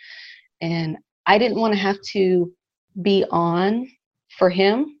space. And I didn't want to have to be on for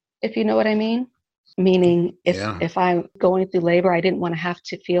him, if you know what I mean. Meaning if I'm going through labor, I didn't want to have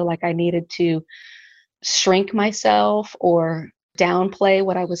to feel like I needed to shrink myself or downplay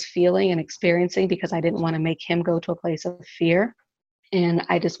what I was feeling and experiencing, because I didn't want to make him go to a place of fear. And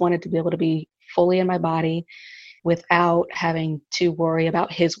I just wanted to be able to be fully in my body without having to worry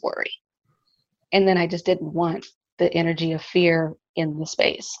about his worry. And then I just didn't want the energy of fear in the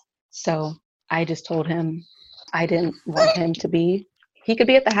space. So I just told him I didn't want him to be, he could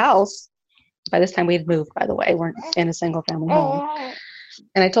be at the house. By this time we had moved, by the way, weren't in a single family home.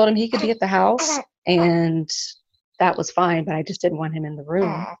 And I told him he could be at the house and that was fine, but I just didn't want him in the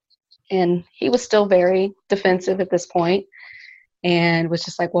room. And he was still very defensive at this point and was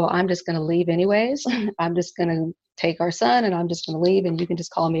just like, well, I'm just going to leave anyways. I'm just going to take our son and I'm just going to leave and you can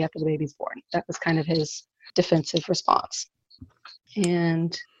just call me after the baby's born. That was kind of his defensive response.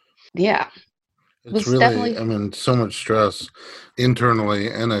 And yeah. It's really, I mean, so much stress internally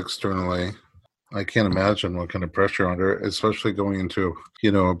and externally. I can't imagine what kind of pressure under, especially going into,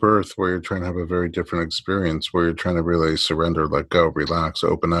 a birth where you're trying to have a very different experience, where you're trying to really surrender, let go, relax,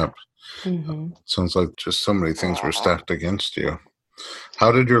 open up. Mm-hmm. Sounds like just so many things were stacked against you.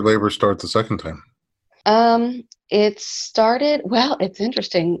 How did your labor start the second time? It started, well, it's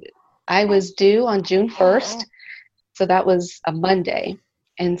interesting. I was due on June 1st. So that was a Monday.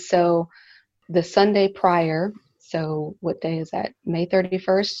 And so the Sunday prior, so what day is that? May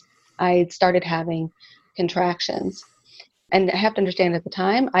 31st, I started having contractions. And I have to understand at the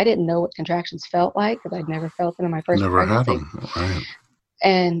time, I didn't know what contractions felt like because I'd never felt them in my first pregnancy. Never had them, right.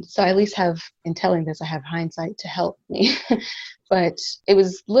 And so I at least have, in telling this, I have hindsight to help me. But it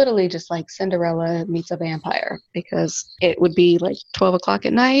was literally just like Cinderella meets a vampire, because it would be like 12 o'clock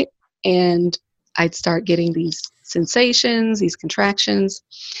at night and I'd start getting these sensations, these contractions.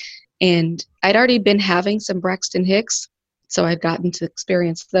 And I'd already been having some Braxton Hicks, so I'd gotten to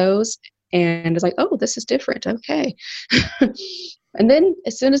experience those. And it's like, oh, this is different. Okay. And then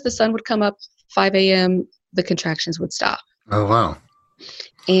as soon as the sun would come up, 5 a.m., the contractions would stop. Oh, wow.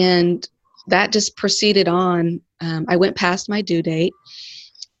 And that just proceeded on. I went past my due date,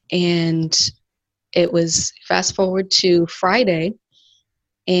 and it was fast forward to Friday,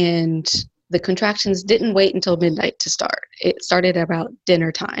 and the contractions didn't wait until midnight to start. It started about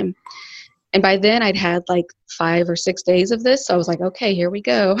dinner time. And by then I'd had like 5 or 6 days of this. So I was like, okay, here we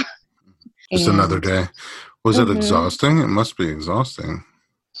go. Just another day. Was it exhausting? It must be exhausting.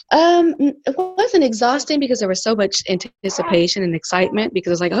 It wasn't exhausting because there was so much anticipation and excitement,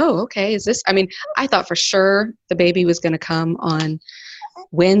 because I was like, oh, okay, is this, I mean, I thought for sure the baby was going to come on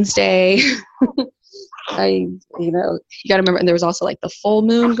Wednesday. You got to remember, and there was also like the full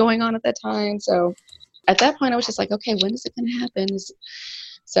moon going on at that time. So at that point, I was just like, okay, when is it going to happen?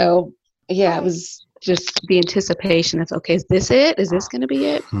 So, yeah, it was just the anticipation of, okay, is this it? Is this going to be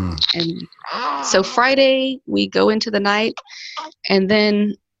it? And so Friday, we go into the night, and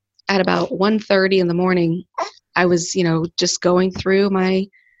then at about 1:30 in the morning, I was, just going through my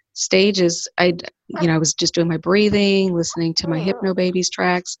stages. I was just doing my breathing, listening to my Hypnobabies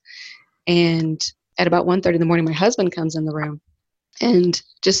tracks, and at about 1:30 in the morning, my husband comes in the room, and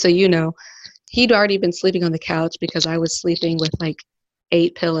just so you know, he'd already been sleeping on the couch because I was sleeping with like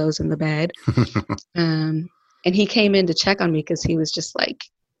 8 pillows in the bed. And he came in to check on me because he was just like,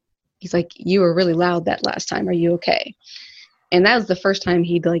 he's like, you were really loud that last time. Are you okay? And that was the first time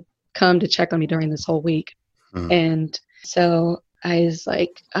he'd like come to check on me during this whole week. And so I was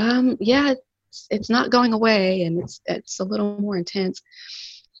like, yeah, it's not going away, and it's a little more intense.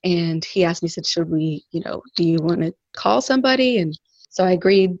 And he asked me, said, should we, do you want to call somebody? And so I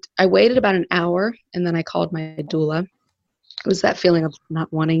agreed. I waited about an hour, and then I called my doula. It was that feeling of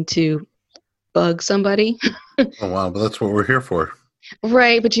not wanting to bug somebody. Oh, wow. But that's what we're here for.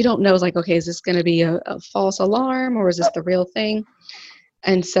 Right. But you don't know, it's like, okay, is this going to be a false alarm, or is this the real thing?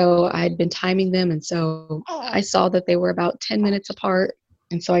 And so I'd been timing them. And so I saw that they were about 10 minutes apart.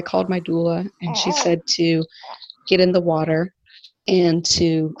 And so I called my doula, and she said to get in the water and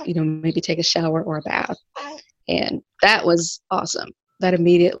to, maybe take a shower or a bath. And that was awesome. That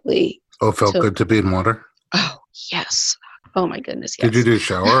immediately. Oh, felt good to be in water? Oh, yes. Oh, my goodness, yes. Did you do a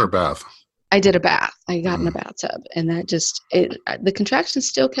shower or bath? I did a bath. I got in a bathtub, and that just, the contractions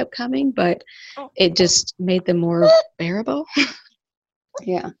still kept coming, but it just made them more bearable.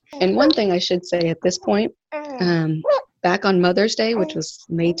 Yeah. And one thing I should say at this point, back on Mother's Day, which was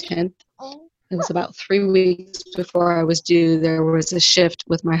May 10th, it was about 3 weeks before I was due, there was a shift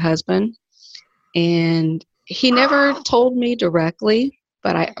with my husband, and he never told me directly,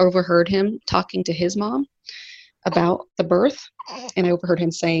 but I overheard him talking to his mom about the birth, and I overheard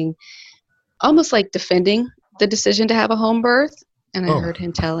him saying, almost like defending the decision to have a home birth. And I heard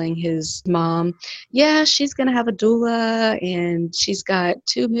him telling his mom, yeah, she's going to have a doula, and she's got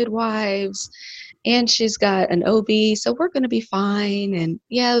 2 midwives, and she's got an OB, so we're going to be fine. And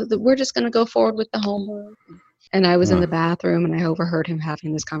yeah, we're just going to go forward with the home birth. And I was in the bathroom, and I overheard him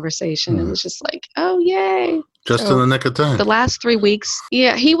having this conversation. It was just like, oh, yay. Just in the nick of time. The last 3 weeks,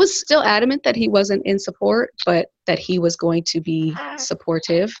 yeah, he was still adamant that he wasn't in support, but that he was going to be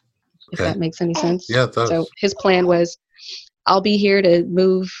supportive, if that makes any sense. Yeah, it does. So his plan was, I'll be here to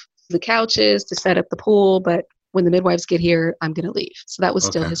move the couches, to set up the pool, but when the midwives get here, I'm going to leave. So that was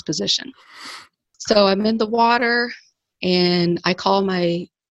still his position. So I'm in the water, and I call my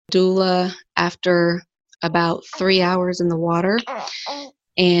doula after about 3 hours in the water.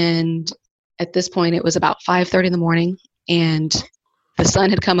 And at this point, it was about 5:30 in the morning, and the sun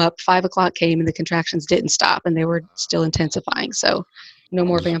had come up, 5 o'clock came, and the contractions didn't stop, and they were still intensifying. So no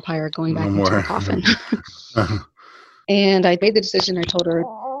more vampire going back into a coffin. And I made the decision. I told her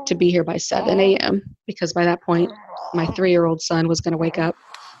to be here by 7 a.m. because by that point, my 3-year-old son was going to wake up,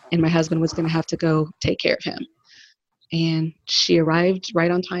 and my husband was going to have to go take care of him. And she arrived right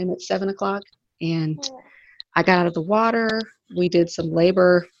on time at 7 o'clock, and I got out of the water. We did some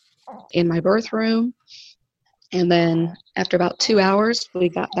labor in my birth room. And then after about 2 hours, we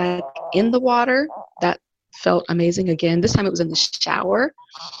got back in the water. That felt amazing again. This time it was in the shower.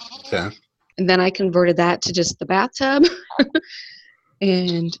 Okay. And then I converted that to just the bathtub.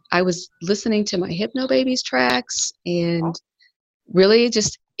 And I was listening to my Hypnobabies tracks and really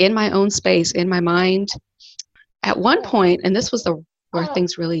just in my own space, in my mind. At one point, and this was where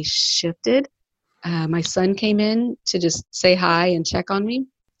things really shifted, my son came in to just say hi and check on me.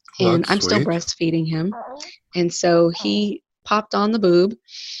 And I'm still breastfeeding him. And so he popped on the boob.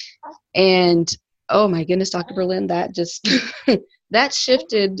 And oh my goodness, Dr. Berlin, that just, that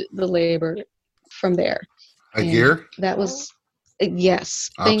shifted the labor from there. A year? That was, yes,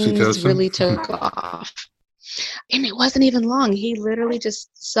 Oxytocin? Things really took off. And it wasn't even long. He literally just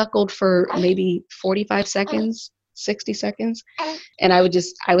suckled for maybe 45 seconds, 60 seconds. And I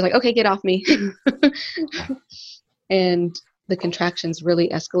was like, okay, get off me. And the contractions really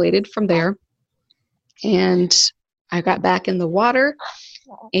escalated from there. And I got back in the water,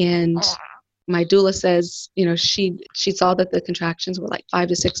 and my doula says, she saw that the contractions were like 5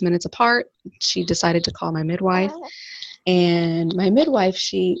 to 6 minutes apart. She decided to call my midwife. And my midwife,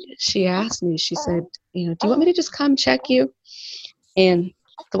 she asked me, she said, do you want me to just come check you? And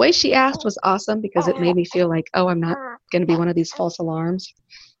the way she asked was awesome because it made me feel like, oh, I'm not going to be one of these false alarms.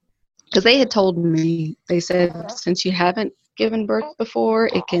 Because they had told me, they said, since you haven't given birth before,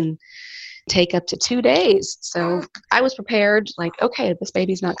 it can take up to 2 days. So I was prepared, like, okay, this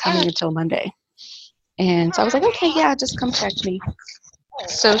baby's not coming until Monday. And so I was like, okay, yeah, just come check me.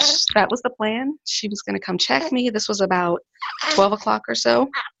 So that was the plan. She was going to come check me. This was about 12 o'clock or so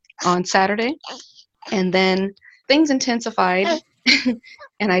on Saturday. And then things intensified.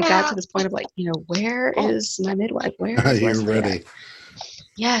 And I got to this point of like, where is my midwife? Where is You're Leslie ready. at?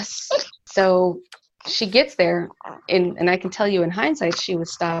 Yes. So she gets there, and I can tell you in hindsight, she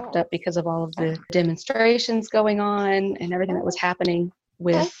was stopped up because of all of the demonstrations going on and everything that was happening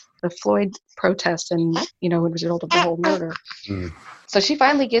with the Floyd protest and, as a result of the whole murder. Mm. So she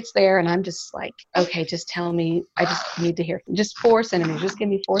finally gets there, and I'm just like, okay, just tell me. I just need to hear. Just 4 centimeters. Just give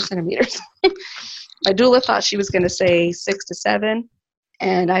me 4 centimeters. My doula thought she was going to say 6 to 7,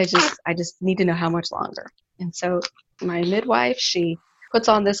 and I just need to know how much longer. And so my midwife, she puts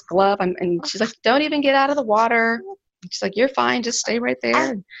on this glove, and she's like, don't even get out of the water. She's like, you're fine. Just stay right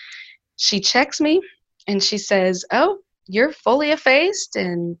there. And she checks me, and she says, oh, you're fully effaced,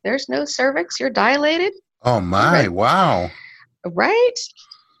 and there's no cervix. You're dilated. Oh, my. Wow. Right?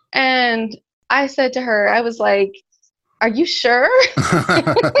 And I said to her, I was like, are you sure?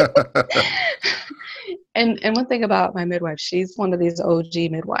 And one thing about my midwife, she's one of these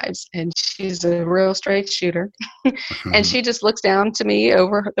OG midwives, and she's a real straight shooter. And she just looks down to me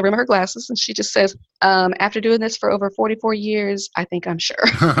over the rim of her glasses, and she just says, after doing this for over 44 years, I think I'm sure.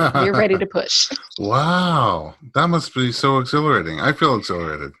 You're ready to push. Wow. That must be so exhilarating. I feel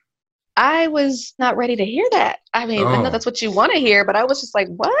exhilarated. I was not ready to hear that. I mean, I know that's what you want to hear, but I was just like,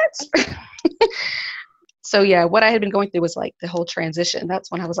 what? So yeah, what I had been going through was like the whole transition. That's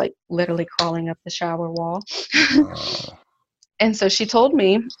when I was like literally crawling up the shower wall. And so she told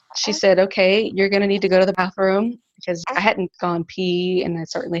me, she said, okay, you're going to need to go to the bathroom, because I hadn't gone pee, and I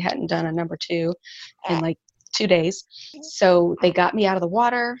certainly hadn't done a number 2 in like 2 days. So they got me out of the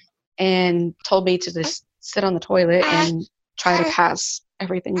water and told me to just sit on the toilet and try to pass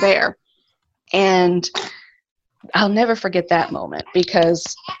everything there. And I'll never forget that moment, because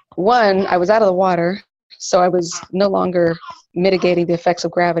one, I was out of the water, so I was no longer mitigating the effects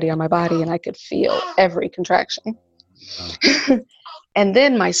of gravity on my body, and I could feel every contraction. And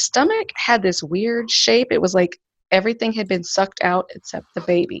then my stomach had this weird shape. It was like everything had been sucked out except the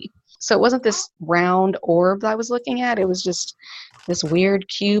baby. So it wasn't this round orb that I was looking at. It was just this weird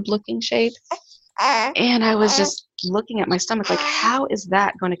cube looking shape. And I was just looking at my stomach like, how is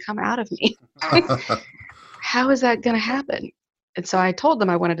that going to come out of me? How is that going to happen? And so I told them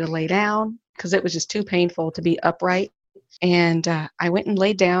I wanted to lay down, because it was just too painful to be upright. And I went and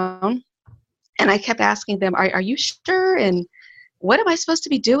laid down, and I kept asking them, are you sure? And what am I supposed to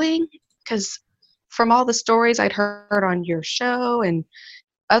be doing? Because from all the stories I'd heard on your show and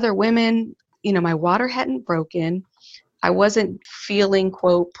other women, my water hadn't broken. I wasn't feeling,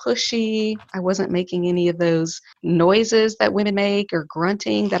 quote, pushy. I wasn't making any of those noises that women make or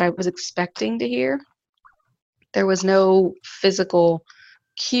grunting that I was expecting to hear. There was no physical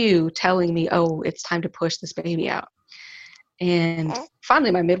cue telling me, oh, it's time to push this baby out. And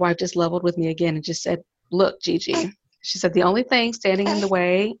finally, my midwife just leveled with me again and just said, look, Gigi, she said, the only thing standing in the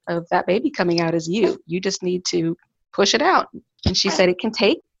way of that baby coming out is you. You just need to push it out. And she said, it can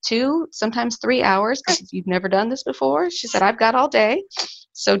take 2, sometimes 3 hours, because you've never done this before. She said, I've got all day,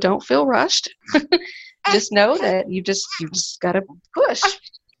 so don't feel rushed. Just know that you just got to push.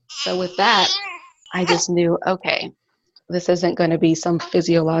 So with that, I just knew, okay, this isn't going to be some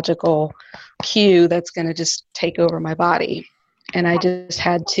physiological cue that's going to just take over my body. And I just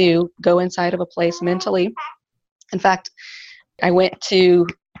had to go inside of a place mentally. In fact, I went to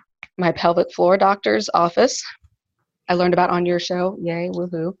my pelvic floor doctor's office. I learned about on your show, yay,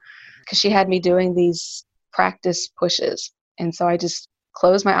 woohoo, because she had me doing these practice pushes. And so I just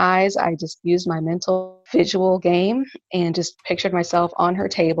closed my eyes. I just used my mental visual game and just pictured myself on her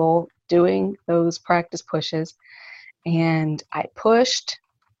table doing those practice pushes. And I pushed,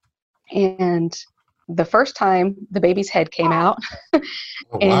 and the first time the baby's head came out. Oh,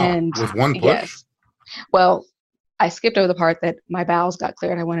 wow. And with one push? Yes. Well, I skipped over the part that my bowels got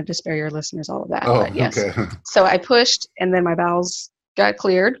cleared. I wanted to spare your listeners all of that. Oh, but yes. Okay. So I pushed, and then my bowels got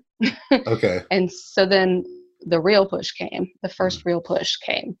cleared. Okay. And so then the real push came. The first real push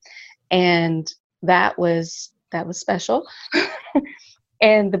came. And that was special.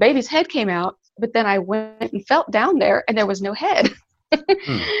 And the baby's head came out, but then I went and felt down there, and there was no head.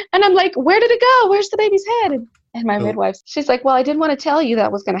 And I'm like, where did it go? Where's the baby's head? And my midwife, she's like, well, I didn't want to tell you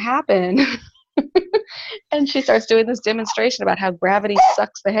that was going to happen. And she starts doing this demonstration about how gravity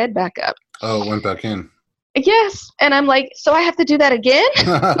sucks the head back up. Oh, it went back in. Yes. And I'm like, so I have to do that again?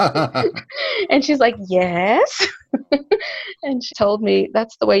 And she's like, yes. And she told me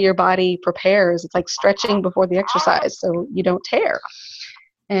that's the way your body prepares. It's like stretching before the exercise, so you don't tear.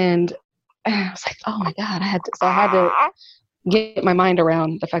 And And I was like, oh my God, I had to get my mind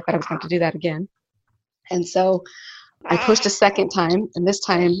around the fact that I was going to do that again. And so I pushed a second time, and this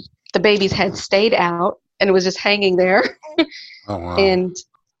time the baby's head stayed out and it was just hanging there. Oh, wow.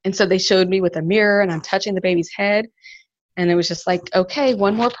 And so they showed me with a mirror, and I'm touching the baby's head, and it was just like, okay,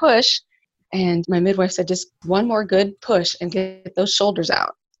 one more push. And my midwife said, just one more good push and get those shoulders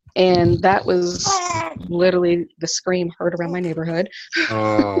out. And that was literally the scream heard around my neighborhood.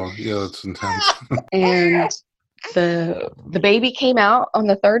 Oh, yeah, that's intense. And the baby came out on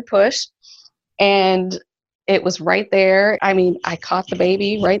the third push, and it was right there. I mean, I caught the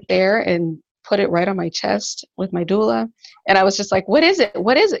baby right there and put it right on my chest with my doula. And I was just like, what is it?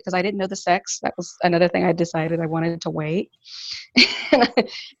 What is it? Because I didn't know the sex. That was another thing I decided I wanted to wait.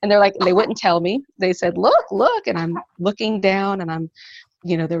 And they're like, they wouldn't tell me. They said, look. And I'm looking down, and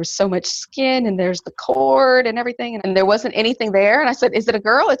there was so much skin, and there's the cord and everything. And there wasn't anything there. And I said, is it a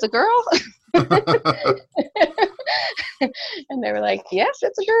girl? It's a girl. And they were like, yes,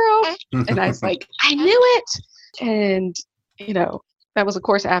 it's a girl. And I was like, I knew it. And, that was, of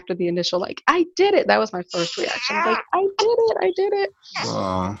course, after the initial, like, I did it. That was my first reaction. Like, I did it.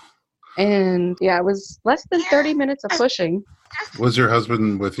 Wow. And yeah, it was less than 30 minutes of pushing. Was your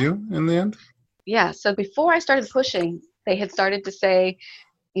husband with you in the end? Yeah. So before I started pushing, they had started to say,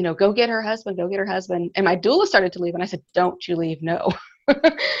 go get her husband, go get her husband. And my doula started to leave. And I said, don't you leave. No.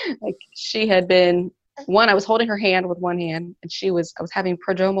 Like, she had been, I was holding her hand with one hand, and I was having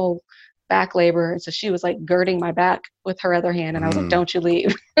prodromal back labor. And so she was like girding my back with her other hand. And I was like, don't you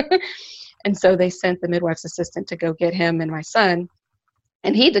leave. And so they sent the midwife's assistant to go get him and my son.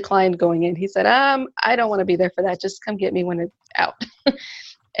 And he declined going in. He said, I don't want to be there for that. Just come get me when it's out.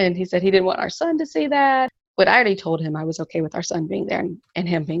 And he said he didn't want our son to see that. But I already told him I was okay with our son being there and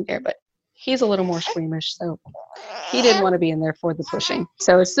him being there. But he's a little more squeamish, so he didn't want to be in there for the pushing.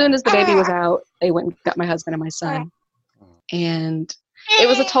 So as soon as the baby was out, they went and got my husband and my son. And it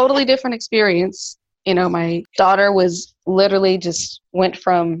was a totally different experience. My daughter was literally just went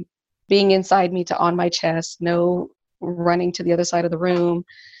from being inside me to on my chest, no running to the other side of the room,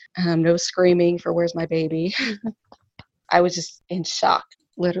 no screaming for where's my baby. I was just in shock,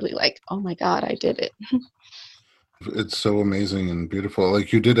 literally like, oh my God, I did it. It's so amazing and beautiful.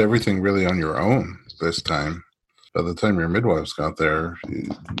 Like, you did everything really on your own this time. By the time your midwives got there,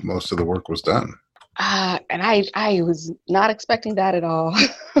 most of the work was done. And I was not expecting that at all.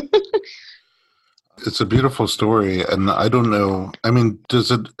 It's a beautiful story. And I don't know,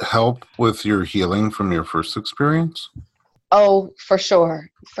 does it help with your healing from your first experience? Oh, for sure.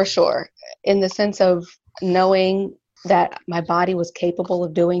 For sure. In the sense of knowing that my body was capable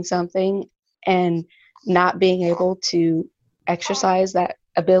of doing something and not being able to exercise that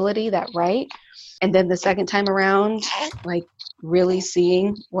ability, that right. And then the second time around, like, really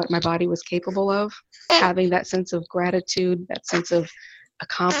seeing what my body was capable of, having that sense of gratitude, that sense of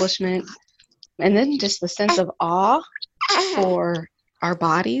accomplishment, and then just the sense of awe for our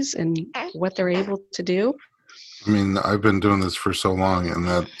bodies and what they're able to do. I've been doing this for so long, and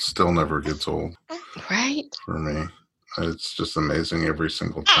that still never gets old. Right. For me. It's just amazing every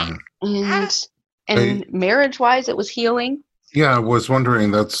single time. And marriage-wise, it was healing. Yeah, I was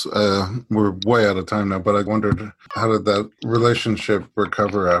wondering, we're way out of time now, but I wondered, how did that relationship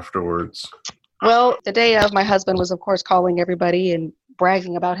recover afterwards? Well, the day of, my husband was, of course, calling everybody and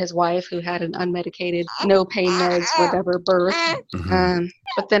bragging about his wife who had an unmedicated, no pain meds, whatever birth. Mm-hmm.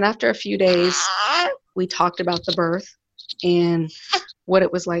 But then after a few days, we talked about the birth and what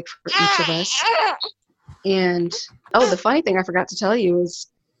it was like for each of us. And, the funny thing I forgot to tell you is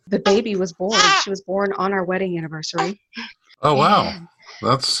the baby was born. She was born on our wedding anniversary. Oh, wow.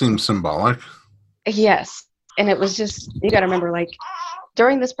 That seems symbolic. Yes. And it was just, you got to remember, like,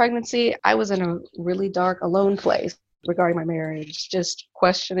 during this pregnancy, I was in a really dark, alone place regarding my marriage, just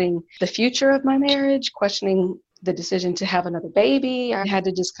questioning the future of my marriage, questioning the decision to have another baby. I had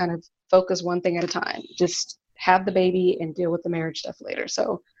to just kind of focus one thing at a time, just have the baby and deal with the marriage stuff later.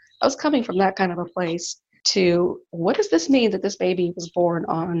 So I was coming from that kind of a place to, what does this mean that this baby was born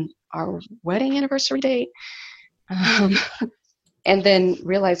on our wedding anniversary date? And then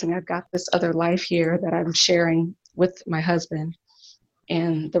realizing I've got this other life here that I'm sharing with my husband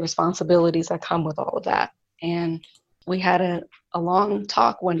and the responsibilities that come with all of that. And we had a long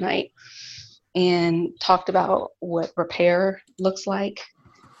talk one night and talked about what repair looks like,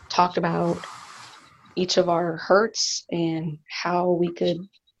 talked about each of our hurts and how we could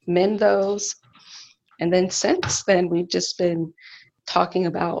mend those. And then since then, we've just been talking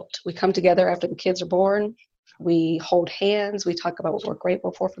about, we come together after the kids are born, we hold hands, we talk about what we're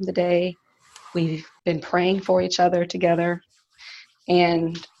grateful for from the day. We've been praying for each other together.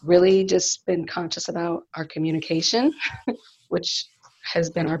 and really just been conscious about our communication, which has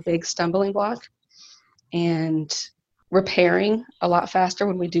been our big stumbling block, and repairing a lot faster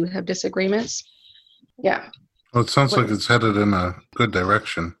when we do have disagreements. Yeah. Well, it sounds like it's headed in a good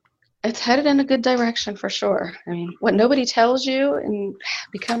direction. It's headed in a good direction for sure. I mean, what nobody tells you in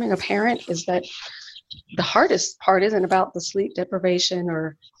becoming a parent is that the hardest part isn't about the sleep deprivation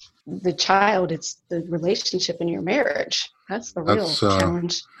or the child, it's the relationship in your marriage. That's the real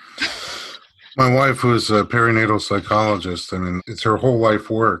challenge. My wife, who is a perinatal psychologist, I mean, it's her whole life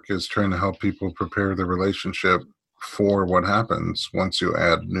work is trying to help people prepare the relationship for what happens once you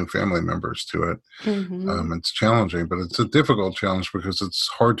add new family members to it. Mm-hmm. It's challenging, but it's a difficult challenge because it's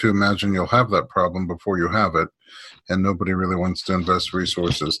hard to imagine you'll have that problem before you have it. And nobody really wants to invest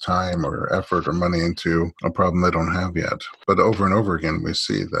resources, time, or effort or money into a problem they don't have yet. But over and over again, we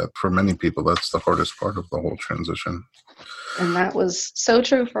see that for many people, that's the hardest part of the whole transition. And that was so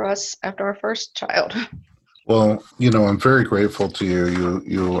true for us after our first child. Well, I'm very grateful to you.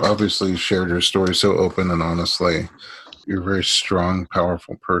 You obviously shared your story so open and honestly. You're a very strong,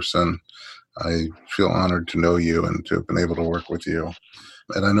 powerful person. I feel honored to know you and to have been able to work with you.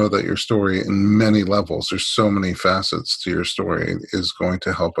 And I know that your story, in many levels, there's so many facets to your story, is going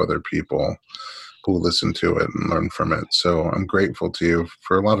to help other people who listen to it and learn from it. So I'm grateful to you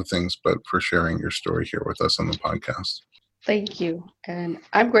for a lot of things, but for sharing your story here with us on the podcast. Thank you. And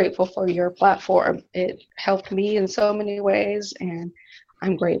I'm grateful for your platform. It helped me in so many ways. And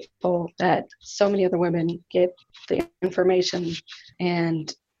I'm grateful that so many other women get the information,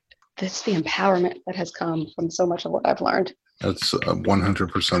 and that's the empowerment that has come from so much of what I've learned. That's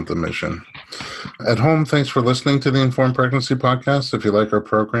 100% the mission. At home, thanks for listening to the Informed Pregnancy Podcast. If you like our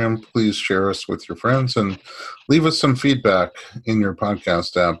program, please share us with your friends and leave us some feedback in your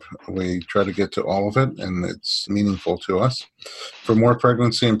podcast app. We try to get to all of it, and it's meaningful to us. For more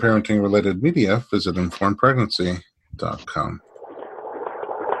pregnancy and parenting related media, visit informedpregnancy.com.